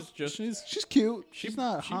 She was just. She's cute. She's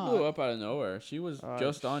not She hot. blew up out of nowhere. She was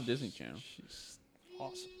just on Disney Channel. She's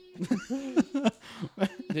awesome.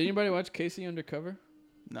 Did anybody watch Casey Undercover?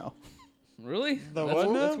 No, Really? The that's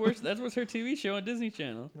what That's, now? what's her TV show on Disney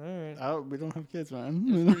Channel. All right. we don't have kids, It's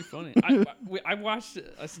man. pretty funny. I watched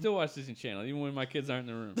it. I still watch Disney Channel even when my kids aren't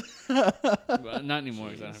in the room. Well, not anymore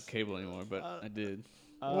because I don't have cable anymore. But I did.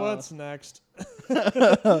 What's next?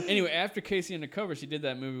 Anyway, after Casey Undercover, she did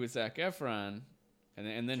that movie with Zac Efron,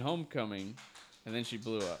 and then Homecoming, and then she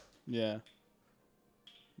blew up. Yeah.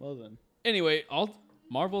 Well then. Anyway,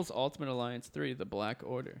 Marvel's Ultimate Alliance 3: The Black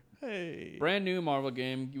Order. Hey. Brand new Marvel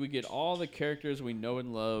game. We get all the characters we know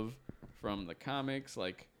and love from the comics,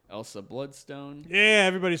 like Elsa Bloodstone, Yeah,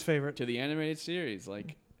 everybody's favorite. to the animated series,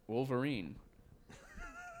 like Wolverine,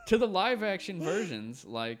 to the live-action versions,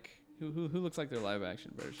 like who looks like their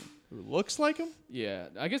live-action version. Who looks like him? Yeah,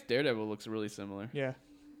 I guess Daredevil looks really similar. Yeah.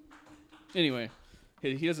 Anyway,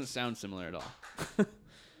 he doesn't sound similar at all.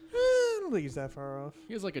 I don't think he's that far off.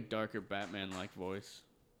 He has like a darker Batman-like voice.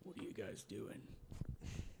 What are you guys doing?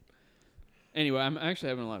 Anyway, I'm actually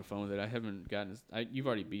having a lot of fun with it. I haven't gotten. You've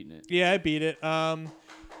already beaten it. Yeah, I beat it.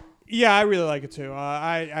 Yeah, I really like it too.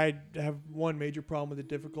 I have one major problem with the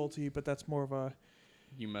difficulty, but that's more of a.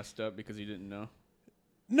 You messed up because you didn't know.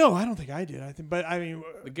 No, I don't think I did. But I mean,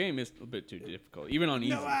 The game is a bit too difficult, even on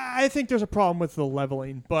easy. no, I think there's a problem with the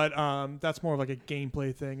leveling, but that's more of like a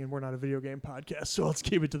gameplay thing, and we're not a video game podcast, so let's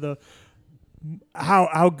keep it to the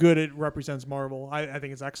how good it represents Marvel. I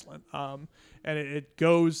think it's excellent. And it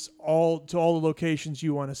goes to all the locations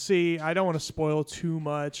you want to see. I don't want to spoil too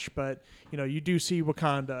much, but you do see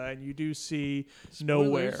Wakanda and you do see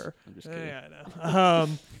Nowhere. I'm just kidding. Yeah, I know.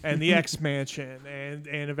 And the X Mansion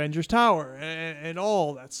and Avengers Tower and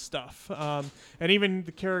all that stuff. And even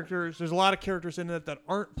the characters. There's a lot of characters in it that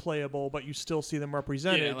aren't playable, but you still see them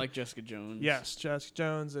represented. Yeah, like Jessica Jones. Yes, Jessica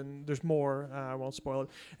Jones, and there's more. I won't spoil it.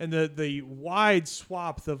 And the wide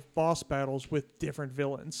swath of boss battles with different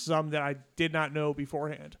villains, some that I did not know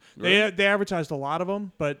beforehand. Really? They advertised a lot of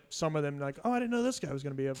them, but some of them like, oh, I didn't know this guy was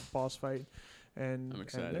going to be a boss fight. And, I'm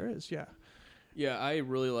excited. and there is, yeah. Yeah, I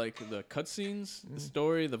really like the cutscenes, the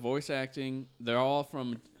story, the voice acting. They're all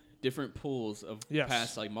from different pools of Yes.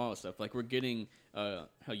 past like Marvel stuff. Like we're getting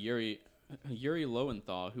Yuri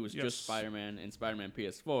Lowenthal, who was Yes. just Spider-Man in Spider-Man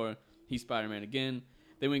PS4. He's Spider-Man again.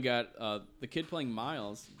 Then we got the kid playing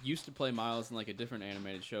Miles. Used to play Miles in like a different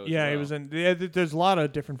animated show. Yeah, as he well. was in. Yeah, there's a lot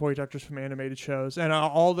of different voice actors from animated shows, and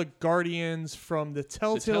all the Guardians from the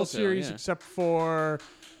Telltale series, yeah. except for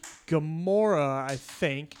Gamora, I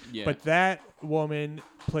think. Yeah. But that woman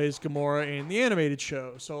plays Gamora in the animated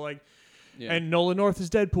show. So like, Yeah. and Nolan North is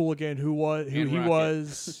Deadpool again, who And he Rocket.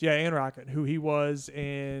 was, yeah, and Rocket, who he was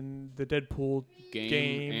in the Deadpool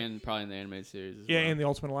game. and probably in the animated series as yeah, well. and the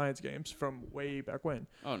Ultimate Alliance games from way back when.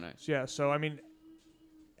 Oh, nice. Yeah, so I mean,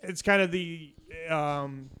 it's kind of the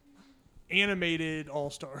animated All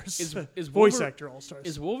Stars, Is voice Wolver- actor All Stars.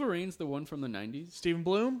 Is Wolverine's the one from the 90s? Stephen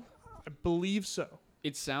Bloom? I believe so.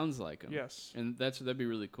 It sounds like him. Yes. And that'd be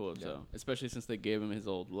really cool. So, especially since they gave him his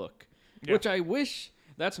old look, Yeah. which I wish.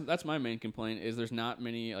 That's my main complaint is there's not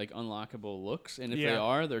many like unlockable looks, and if they Yeah.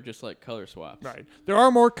 are, they're just like color swaps. Right. There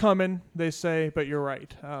are more coming, they say, but you're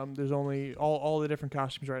right. There's only all the different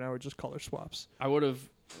costumes right now are just color swaps. I would have.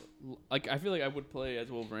 I feel like I would play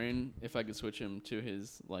as Wolverine if I could switch him to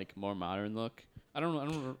his like more modern look. I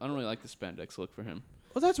don't really like the spandex look for him.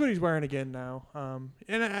 Well, that's what he's wearing again now.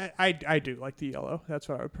 And I do like the yellow. That's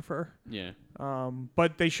what I would prefer. Yeah,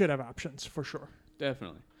 But they should have options for sure.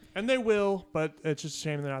 definitely. And they will, but it's just a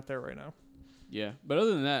shame they're not there right now. Yeah, but other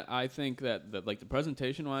than that, I think that like the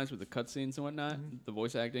presentation wise with the cutscenes and whatnot, the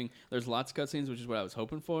voice acting, there's lots of cutscenes, which is what I was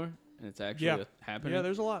hoping for, and it's actually happening. Yeah,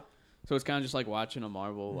 there's a lot. So it's kind of just like watching a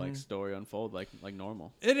Marvel like story unfold like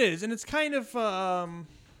normal. It is, and it's kind of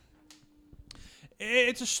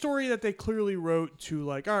it's a story that they clearly wrote to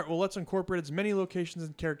like, all right, well, let's incorporate as many locations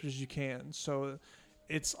and characters as you can. So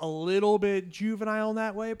it's a little bit juvenile in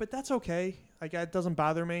that way, but that's okay. Like, it doesn't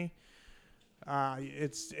bother me.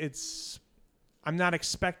 It's I'm not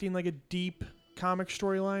expecting like a deep comic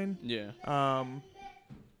storyline. Yeah.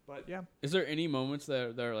 But yeah, Is there any moments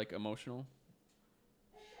that are like emotional?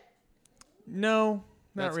 no,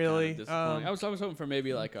 not That's really. Kinda disappointing. I was hoping for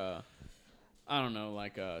maybe like a I don't know,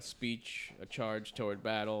 like a speech, a charge toward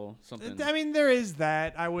battle, something. I mean, there is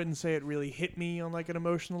that. I wouldn't say it really hit me on like an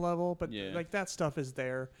emotional level, but Yeah. like that stuff is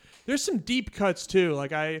there. There's some deep cuts too.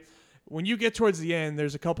 Like when you get towards the end,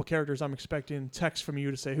 there's a couple characters I'm expecting text from you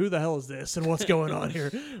to say, "Who the hell is this?" and what's going on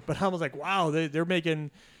here. But I was like, wow, they're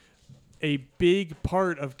making a big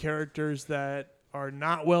part of characters that are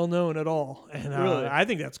not well known at all, and Really? I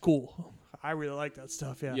think that's cool. I really like that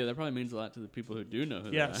stuff. Yeah. Yeah, that probably means a lot to the people who do know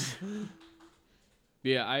who Yes. they are.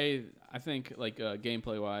 Yeah, I think like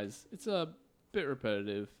gameplay wise, it's a bit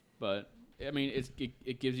repetitive, but I mean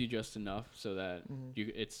it gives you just enough so that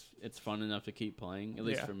it's fun enough to keep playing. At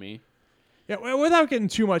least Yeah. for me. Yeah, well, without getting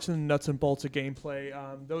too much in the nuts and bolts of gameplay,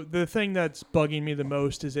 the thing that's bugging me the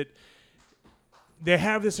most is they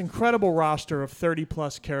have this incredible roster of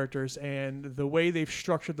 30-plus characters, and the way they've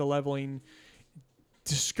structured the leveling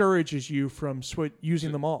discourages you from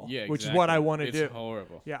using them all, Yeah, which is what I exactly. want to do. It's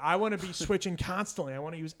horrible. Yeah, I want to be switching constantly. I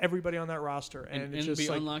want to use everybody on that roster, and it's And just be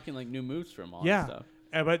like, unlocking like new moves from all yeah. that stuff.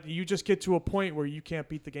 But you just get to a point where you can't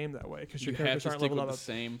beat the game that way because your You have characters to aren't stick leveled with up. the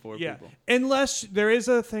same four Yeah, people. unless there is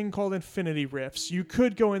a thing called Infinity Rifts. You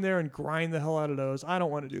could go in there and grind the hell out of those. I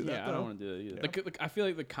don't want to do that. Yeah, I though. don't want to do that either. Yeah. I feel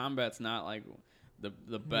like the combat's not like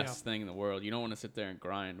the best thing in the world. You don't want to sit there and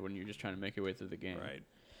grind when you're just trying to make your way through the game. Right.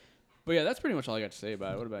 But yeah, that's pretty much all I got to say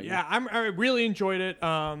about it. What about you? Yeah, I really enjoyed it.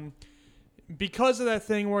 Because of that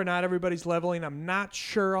thing where not everybody's leveling, I'm not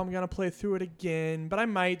sure I'm going to play through it again, but I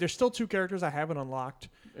might. There's still 2 characters I haven't unlocked.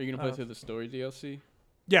 Are you gonna play through the story DLC?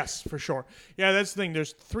 Yes, for sure. Yeah, that's the thing.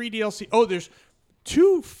 There's 3 DLC. Oh, there's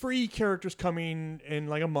 2 free characters coming in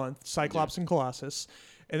like a month, Cyclops and Colossus.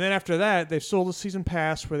 And then after that, they've sold a season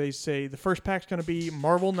pass where they say the first pack's going to be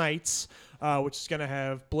Marvel Knights, which is going to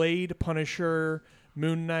have Blade, Punisher,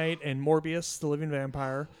 Moon Knight, and Morbius, the Living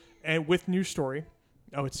Vampire, and with new story.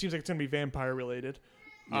 Oh, it seems like it's going to be vampire related,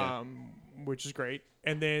 Yeah. which is great.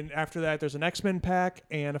 And then after that, there's an X-Men pack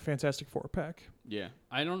and a Fantastic Four pack. Yeah,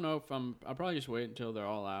 I don't know if I'll probably just wait until they're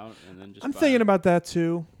all out and then just. I'm buy thinking them. about that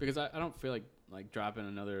too. because I don't feel like dropping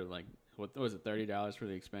another like what was it $30 for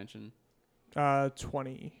the expansion? 20. I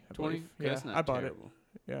 20. believe. Yeah, That's not I bought terrible.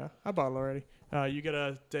 it. Yeah, I bought it already. You get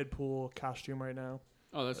a Deadpool costume right now.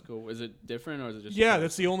 Oh, that's cool. Is it different or is it just? Yeah,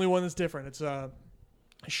 that's the only one that's different. It's a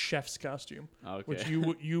chef's costume, Oh, okay. which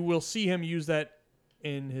you will see him use that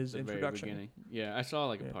in his the very introduction. beginning. Yeah, I saw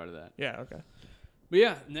like a Yeah. part of that. Yeah, okay. But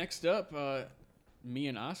yeah, next up, me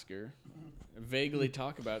and Oscar vaguely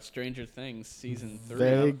talk about Stranger Things season 3.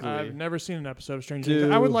 Vaguely. I've never seen an episode of Stranger Do-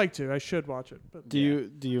 Things. I would like to. I should watch it. But Do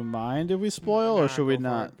you mind if we spoil, Nah, or should we go for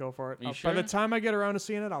not? it, Go for it. Are you By the sure? time I get around to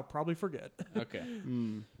seeing it, I'll probably forget. Okay.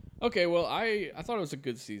 Mm. Okay. Well, I thought it was a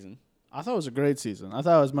good season. I thought it was a great season. I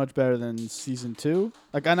thought it was much better than season 2.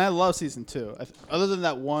 And I love season 2. Other than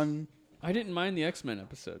that one, I didn't mind the X-Men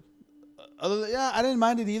episode. I didn't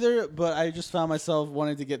mind it either. But I just found myself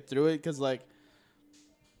wanting to get through it because, like,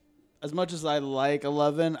 as much as I like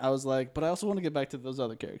 11, I was like, but I also want to get back to those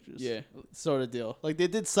other characters. Yeah. Sort of deal. Like, they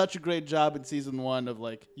did such a great job in season 1 of,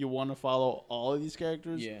 like, you want to follow all of these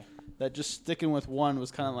characters. Yeah. That just sticking with one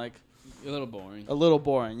was kind of like A little boring. a little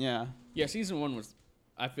boring. Yeah. Yeah, season 1 was.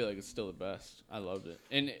 I feel like it's still the best. I loved it,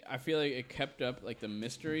 and I feel like it kept up like the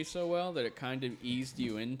mystery so well that it kind of eased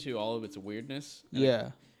you into all of its weirdness. And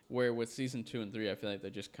Yeah. Where with season 2 and 3, I feel like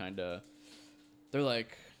they just kind of, they're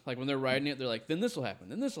like when they're writing it, they're like, then this will happen,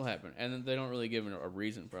 then this will happen, and then they don't really give a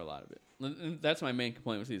reason for a lot of it. And that's my main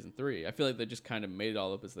complaint with season 3. I feel like they just kind of made it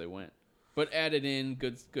all up as they went, but added in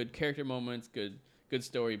good character moments, good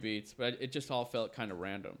story beats, but it just all felt kind of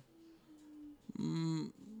random.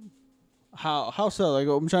 How so? Like,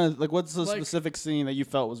 I'm trying to, like, what's the Like- specific scene that you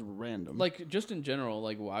felt was random? Like just in general,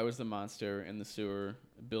 like why was the monster in the sewer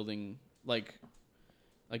building like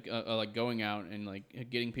going out and like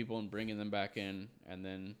getting people and bringing them back in, and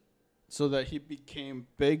then so that he became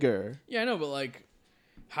bigger. yeah, I know, but like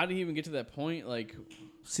how did he even get to that point? Like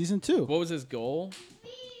Season 2. what was his goal?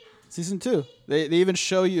 Season 2. They even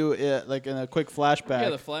show you it, like, in a quick flashback. Yeah,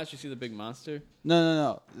 the Flash. You see the big monster.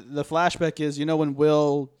 No. The flashback is, when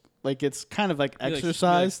Will, like, it's kind of like He,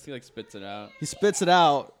 exercised. He spits it out. He spits it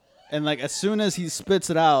out, and, like, as soon as he spits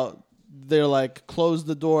it out, they're like, close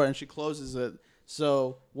the door, and she closes it.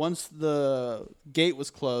 So once the gate was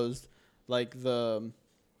closed, like,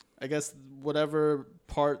 I guess whatever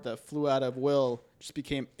part that flew out of Will just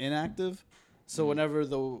became inactive. So whenever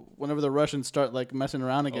the Russians start, like, messing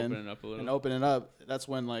around again Open it up a little. and open it up, that's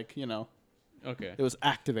when, like, Okay. it was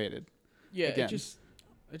activated. Yeah, again.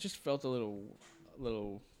 it just felt a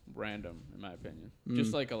little random in my opinion.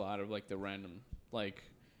 Just like a lot of like the random like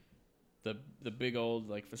the big old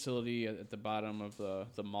like facility at the bottom of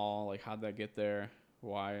the mall, like how'd that get there?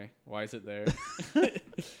 Why is it there?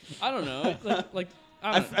 I don't know. Like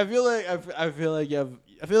I don't know. I feel like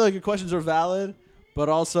I feel like your questions are valid, but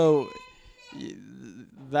also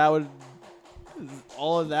that would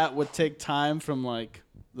all of that would take time from like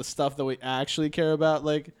the stuff that we actually care about.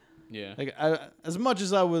 Like as much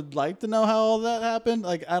as I would like to know how all that happened,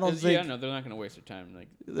 like I don't think. Yeah, no, they're not gonna waste their time. Like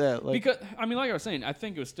because I mean, like I was saying, I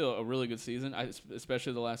think it was still a really good season.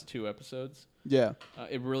 Especially the last 2 episodes. Yeah,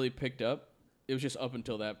 it really picked up. It was just up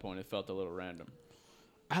until that point, it felt a little random.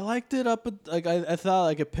 I liked it up. Like I thought,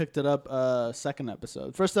 like it picked it up. Second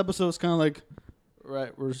episode, first episode was kind of like,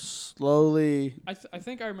 right, we're slowly. I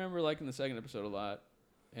think I remember liking the second episode a lot,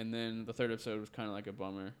 and then the third episode was kind of like a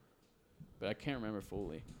bummer, but I can't remember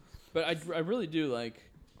fully. But I really do like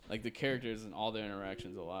the characters and all their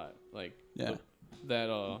interactions a lot. Like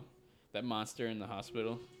that monster in the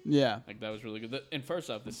hospital. Yeah, like that was really good. And first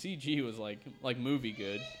off, the CG was like movie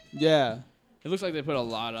good. Yeah. It looks like they put a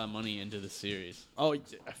lot of money into the series. Oh,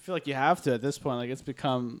 I feel like you have to at this point. Like it's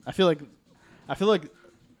become. I feel like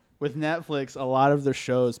with Netflix, a lot of their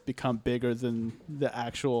shows become bigger than the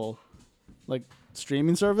actual like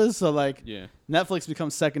streaming service. So like, Netflix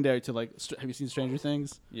becomes secondary to like. Have you seen Stranger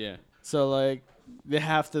Things? Yeah. So like, they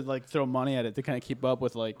have to like throw money at it to kind of keep up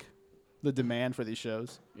with like the demand for these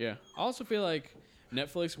shows. Yeah. I also feel like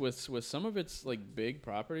Netflix with some of its like big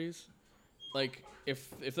properties. Like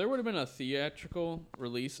if there would have been a theatrical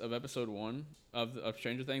release of episode 1 of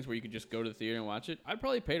Stranger Things where you could just go to the theater and watch it, I'd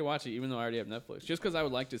probably pay to watch it even though I already have Netflix. Just because I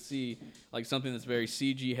would like to see like something that's very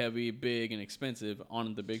CG heavy, big, and expensive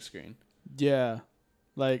on the big screen. Yeah,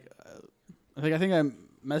 like I think I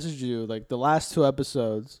messaged you like the last 2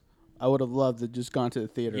 episodes. I would have loved to just gone to the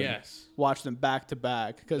theater. Yes. And watch them back to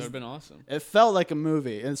back because that would have been awesome. It felt like a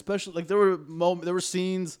movie, and especially like there were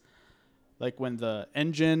scenes like when the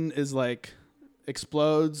engine is like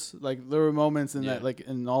explodes. Like there were moments in that, like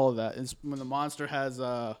in all of that. It's when the monster has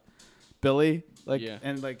Billy, like,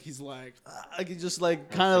 and like he's like he just like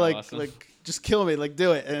kind of like awesome. like just kill me, like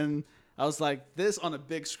do it. And I was like, this on a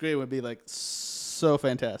big screen would be like so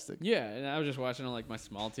fantastic. Yeah, and I was just watching on like my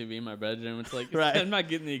small TV in my bedroom. It's like right. I'm not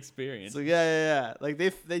getting the experience. So yeah. Like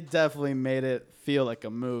they definitely made it feel like a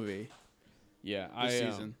movie. Yeah, this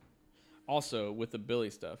season. Also with the Billy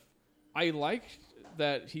stuff, I liked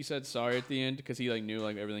that he said sorry at the end because he like knew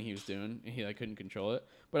like everything he was doing and he like couldn't control it.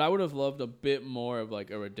 But I would have loved a bit more of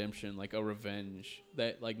like a redemption, like a revenge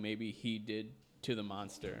that like maybe he did to the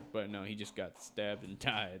monster. But no, he just got stabbed and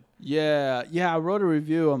died. Yeah. I wrote a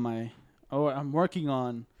review on my. Oh, I'm working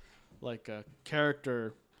on like a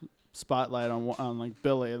character spotlight on like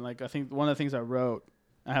Billy, and like I think one of the things I wrote,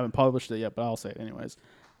 I haven't published it yet, but I'll say it anyways.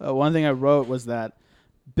 One thing I wrote was that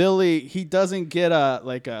Billy, he doesn't get an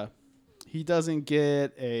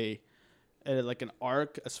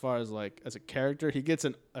arc as far as like as a character. He gets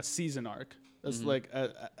a season arc as like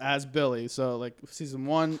as Billy. So like season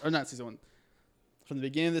 1 or not season 1, from the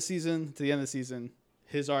beginning of the season to the end of the season,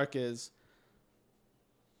 his arc is.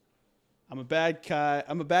 I'm a bad guy.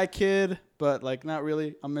 I'm a bad kid, but like not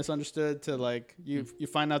really. I'm misunderstood. To like you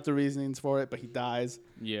find out the reasonings for it, but he dies.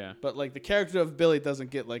 Yeah. But like the character of Billy doesn't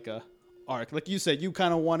get like a arc. Like you said, you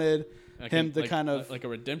kind of wanted him to kind of like a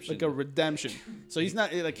redemption. Like a redemption. So he's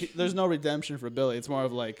not like there's no redemption for Billy. It's more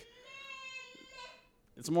of like.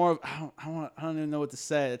 It's more of I don't even know what to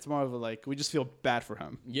say. It's more of a like we just feel bad for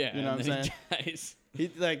him. Yeah. You know what I'm saying? He dies. He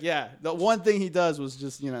the one thing he does was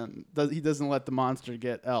just he doesn't let the monster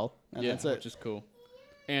get Elle, and that's it. Which is cool.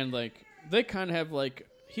 And like they kind of have like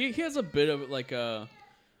he has a bit of like a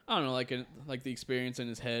I don't know like the experience in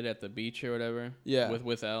his head at the beach or whatever. Yeah.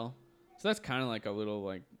 With Elle, so that's kind of like a little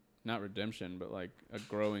like not redemption but like a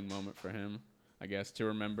growing moment for him, I guess, to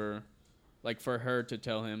remember, like for her to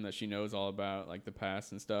tell him that she knows all about like the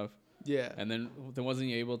past and stuff. Yeah. And then wasn't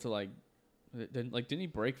he able to like didn't he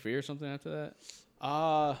break free or something after that?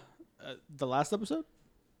 The last episode?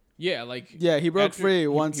 Yeah, like he broke free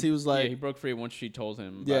once he was like he broke free once she told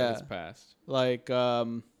him about his past. Like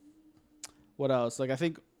what else? Like I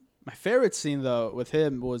think my favorite scene though with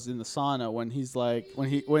him was in the sauna when he's like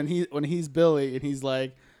when he's Billy and he's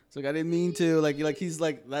like it's like I didn't mean to like he's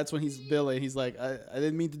like that's when he's Billy. He's like I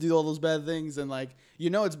didn't mean to do all those bad things, and like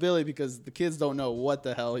it's Billy because the kids don't know what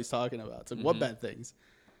the hell he's talking about. It's like what bad things?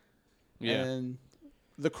 Yeah. And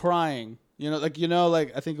the crying.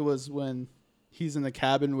 Like I think it was when he's in the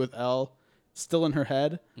cabin with Elle, still in her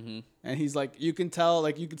head, and he's like, you can tell,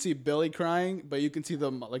 like you can see Billy crying, but you can see the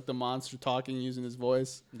monster talking using his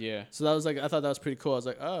voice. Yeah. So that was like I thought that was pretty cool. I was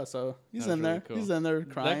like, oh, so he's in there, cool. He's in there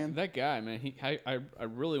crying. That guy, man, I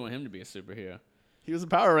really want him to be a superhero. He was a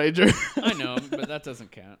Power Ranger. I know, but that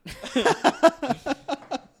doesn't count.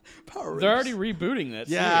 Power Power Rangers. They're already rebooting that.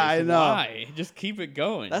 Yeah, series. I know. Why? Just keep it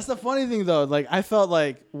going. That's the funny thing, though. Like, I felt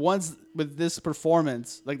like once with this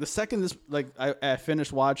performance, like the second this, like I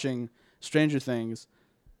finished watching Stranger Things,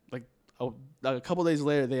 like a couple days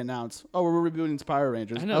later, they announced, "Oh, we're rebooting Power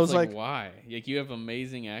Rangers." I know. was it's like, why? Like, you have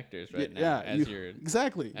amazing actors right now as your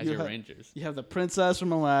exactly as your Rangers. You have the princess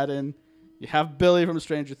from Aladdin. You have Billy from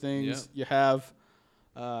Stranger Things. Yep. You have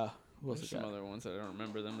who else There's is some that? other ones that I don't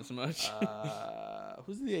remember them as much.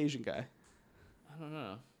 Who's the Asian guy? I don't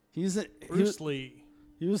know. He's Bruce Lee.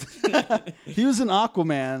 he was he was in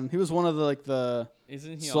Aquaman. He was one of the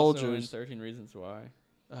Isn't he also in soldiers. 13 Reasons Why?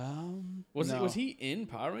 Was Was he in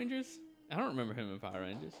Power Rangers? I don't remember him in Power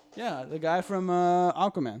Rangers. Yeah, the guy from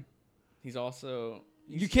Aquaman. He's also.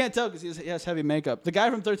 You can't tell because he has heavy makeup. The guy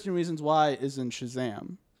from 13 Reasons Why is in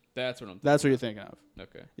Shazam. That's what I'm. That's what you're thinking of.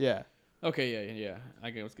 Okay. Yeah. Okay. Yeah.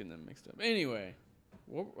 I was getting them mixed up. Anyway.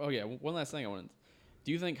 One last thing I wanted.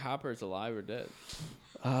 Do you think Hopper is alive or dead?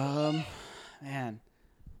 Man.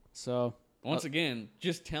 So Once again,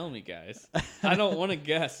 just tell me, guys. I don't want to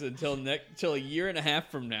guess until a year and a half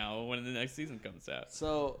from now when the next season comes out.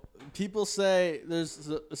 So people say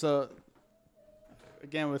so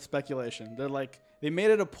again with speculation. They're like they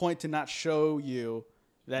made it a point to not show you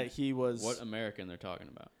that he was What American they're talking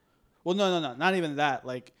about? Well, no, not even that.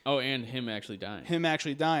 Like Oh, and him actually dying. him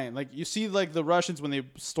actually dying. Like you see like the Russians when they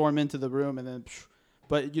storm into the room and then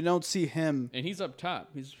but you don't see him. And he's up top.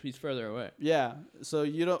 He's further away. Yeah. So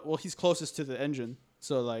you don't well he's closest to the engine.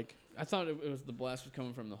 So like I thought it was the blast was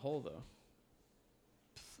coming from the hole though.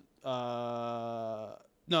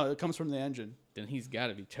 no, it comes from the engine. Then he's got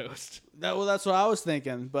to be toast. That's what I was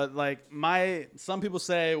thinking. But like some people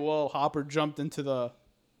say, well, Hopper jumped into the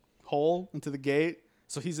hole, into the gate,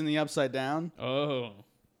 so he's in the upside down. Oh,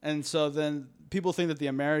 And so then people think that the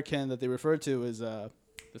American that they refer to is the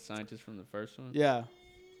scientist from the first one. yeah,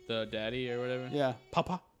 The daddy or whatever. yeah,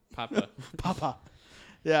 Papa. Papa.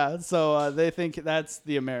 Yeah, so they think that's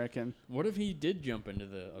the American. What if he did jump into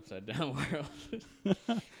the upside down world?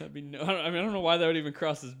 That'd be I don't know why that would even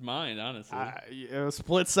cross his mind. Honestly, A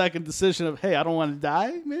split-second decision of, hey, I don't want to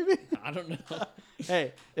die, maybe? I don't know.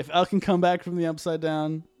 Hey, if El can come back from the upside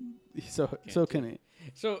down, so can he.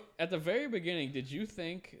 So at the very beginning, did you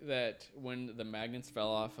think that when the magnets fell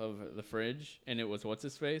off of the fridge and it was what's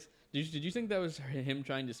his face? Did you think that was him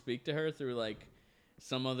trying to speak to her through like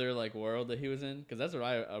some other like world that he was in? Because that's what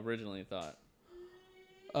I originally thought.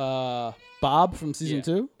 Bob from season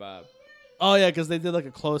 2? Bob. Oh, yeah, because they did like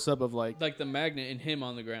a close-up of like Like the magnet and him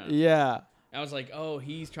on the ground. yeah. I was like, oh,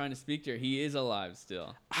 he's trying to speak to her. He is alive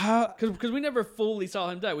still. How, Because we never fully saw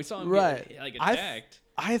him die. We saw him Right. get like I attacked.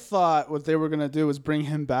 I thought what they were going to do was bring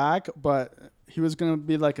him back, but he was going to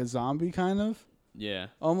be like a zombie kind of. Yeah.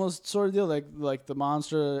 Almost sort of deal like the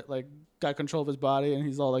monster like got control of his body and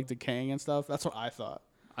he's all like decaying and stuff. That's what I thought.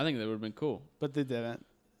 I think that would have been cool. But they didn't.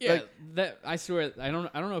 Yeah, Like- that I swear I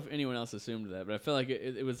don't know if anyone else assumed that, but I feel like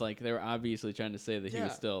it was like they were obviously trying to say that he was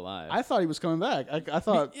Yeah. still alive. I thought he was coming back. I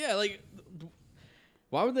thought yeah, like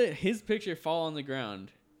why would his picture fall on the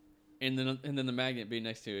ground, and then the magnet be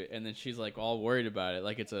next to it, and then she's like all worried about it,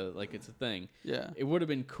 like it's a thing. yeah. It would have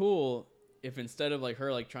been cool if instead of like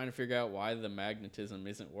her like trying to figure out why the magnetism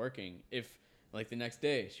isn't working, if like the next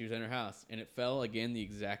day she was in her house and it fell again the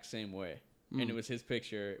exact same way. And it was his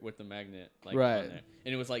picture with the magnet, like Right. on there.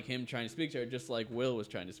 And it was like him trying to speak to her, just like Will was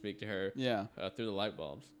trying to speak to her Yeah. through the light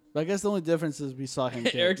bulbs. But I guess the only difference is we saw him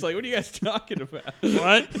get Eric's like, "What are you guys talking about?"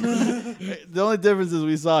 What? the only difference is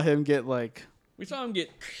we saw him get like We saw him get,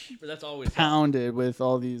 but that's all we saw. pounded with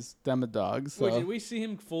all these demodogs. So. Wait, did we see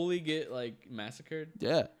him fully get like massacred?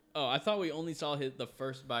 Yeah. Oh, I thought we only saw the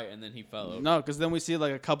first bite and then he fell over. No, because then we see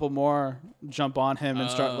like a couple more jump on him and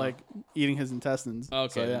start Oh. like eating his intestines.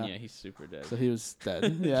 Okay, So, then yeah, he's super dead. So he was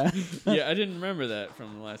dead. Yeah. Yeah, I didn't remember that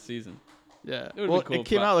from the last season. Yeah. would've Well, been cool it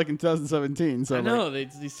came if out like in 2017. So I like, know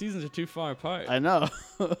these seasons are too far apart, I know.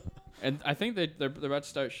 and I think they're about to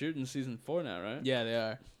start shooting season 4 now, right? Yeah, they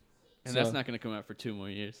are. And So- that's not going to come out for 2 more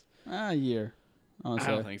years. A year.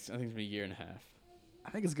 Honestly. I don't think so. I think it's gonna be a year and a half. I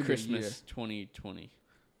think it's gonna be a year. Christmas 2020.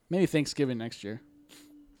 Maybe Thanksgiving next year.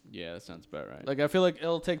 Yeah, that sounds about right. Like I feel like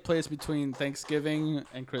it'll take place between Thanksgiving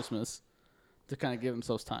and Christmas to kind of give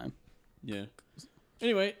themselves time. Yeah.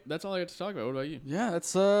 Anyway, that's all I got to talk about. What about you? Yeah,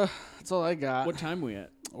 that's all I got. What time we at?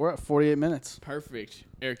 We're at 48 minutes. Perfect.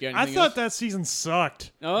 Eric, you got I anything thought else? that season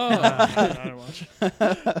sucked. Oh. I don't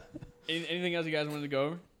watch. Anything else you guys wanted to go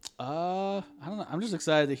over? I don't know. I'm just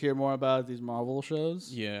excited to hear more about these Marvel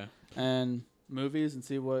shows Yeah. and movies and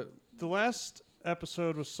see what. The last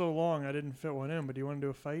episode was so long I didn't fit one in. But do you want to do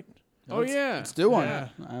a fight? Oh yeah. Let's do one.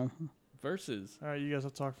 Yeah. versus. All right, you guys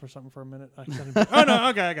will talk for something for a minute. Oh no,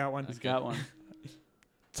 okay, I got one. He's got one.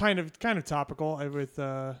 Kind of topical with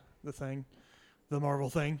the Marvel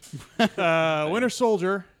thing. Winter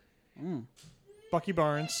Soldier, Bucky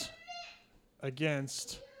Barnes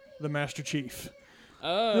against the Master Chief. Oh.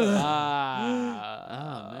 Oh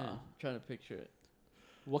man, I'm trying to picture it.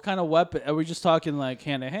 What kind of weapon? Are we just talking like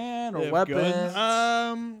hand to hand or weapons?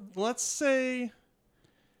 Let's say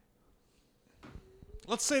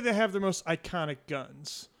they have their most iconic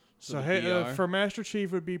guns. So for Master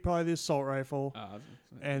Chief would be probably the assault rifle,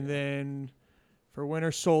 and then for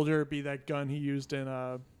Winter Soldier it'd be that gun he used in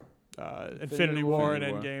Infinity War and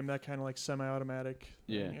Endgame, that kind of like semi-automatic.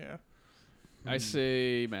 Yeah. Yeah. I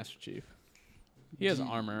say Master Chief. He has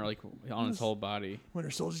armor like on his whole body.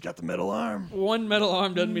 Winter Soldier's got the metal arm. One metal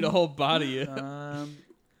arm doesn't mean a whole body.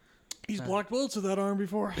 He's blocked bullets with that arm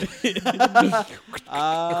before.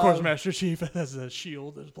 Of course, Master Chief has a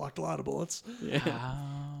shield that's blocked a lot of bullets. Yeah.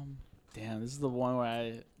 Damn, this is the one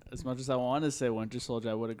where as much as I want to say Winter Soldier,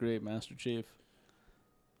 I would agree Master Chief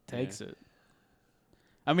takes it.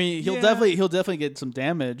 I mean, he'll definitely get some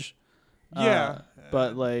damage. Yeah,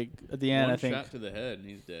 but like at the end, One I think shot to the head and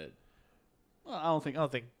he's dead. Well, I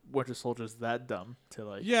don't think Winter Soldier's that dumb to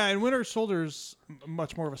like. Yeah, and Winter Soldier's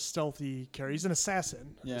much more of a stealthy character. He's an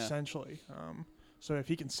assassin, essentially. So if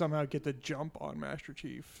he can somehow get the jump on Master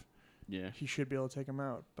Chief, he should be able to take him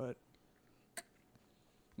out. But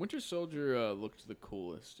Winter Soldier looked the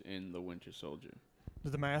coolest in the Winter Soldier.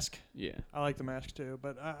 The mask? Yeah. I like the mask too,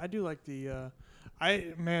 but I do like the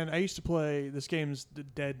I used to play, this game's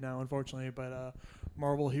dead now unfortunately, but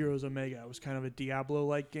Marvel Heroes Omega was kind of a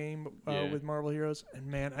Diablo-like game with Marvel Heroes, and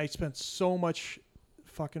man, I spent so much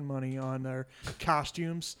fucking money on their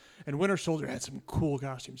costumes, and Winter Soldier had some cool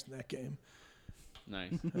costumes in that game.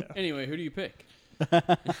 Nice. Anyway, who do you pick?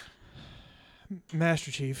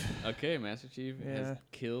 Master Chief. Okay, Master Chief has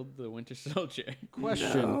killed the Winter Soldier.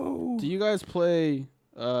 Question: No. Do you guys play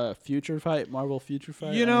Future Fight, Marvel Future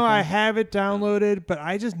Fight? You know, I have it downloaded, but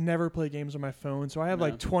I just never play games on my phone. So I have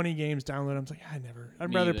like 20 games downloaded. I'm like, I'd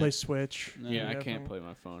Me rather either. play Switch. Yeah, I can't play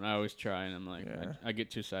my phone. I always try, and I'm like, I get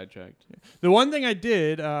too sidetracked. The one thing I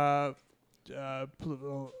did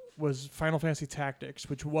was Final Fantasy Tactics,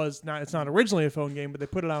 which was it's not originally a phone game, but they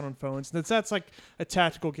put it out on phones. And that's like a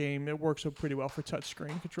tactical game. It works pretty well for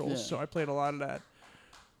touchscreen controls. So I played a lot of that.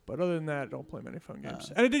 But other than that, I don't play many phone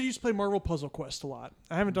games. And I did used to play Marvel Puzzle Quest a lot.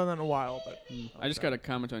 I haven't done that in a while, but I just got a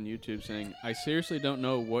comment on YouTube saying, I seriously don't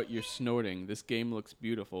know what you're snorting. This game looks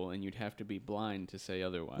beautiful, and you'd have to be blind to say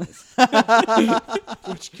otherwise.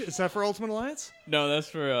 which is that for Ultimate Alliance? No, that's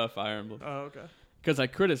for Fire Emblem. Oh, okay. Because I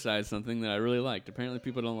criticized something that I really liked. Apparently,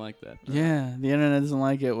 people don't like that. Yeah, the internet doesn't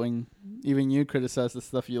like it when even you criticize the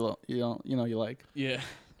stuff you like. Yeah.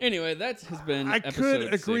 Anyway, that has been I episode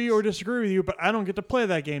could agree 6. or disagree with you, but I don't get to play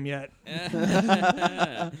that game yet.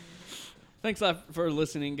 Thanks a lot for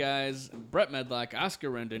listening, guys. Brett Medlock,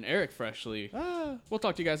 Oscar Rendon, Eric Freshley. We'll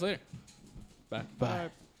talk to you guys later. Bye. Bye.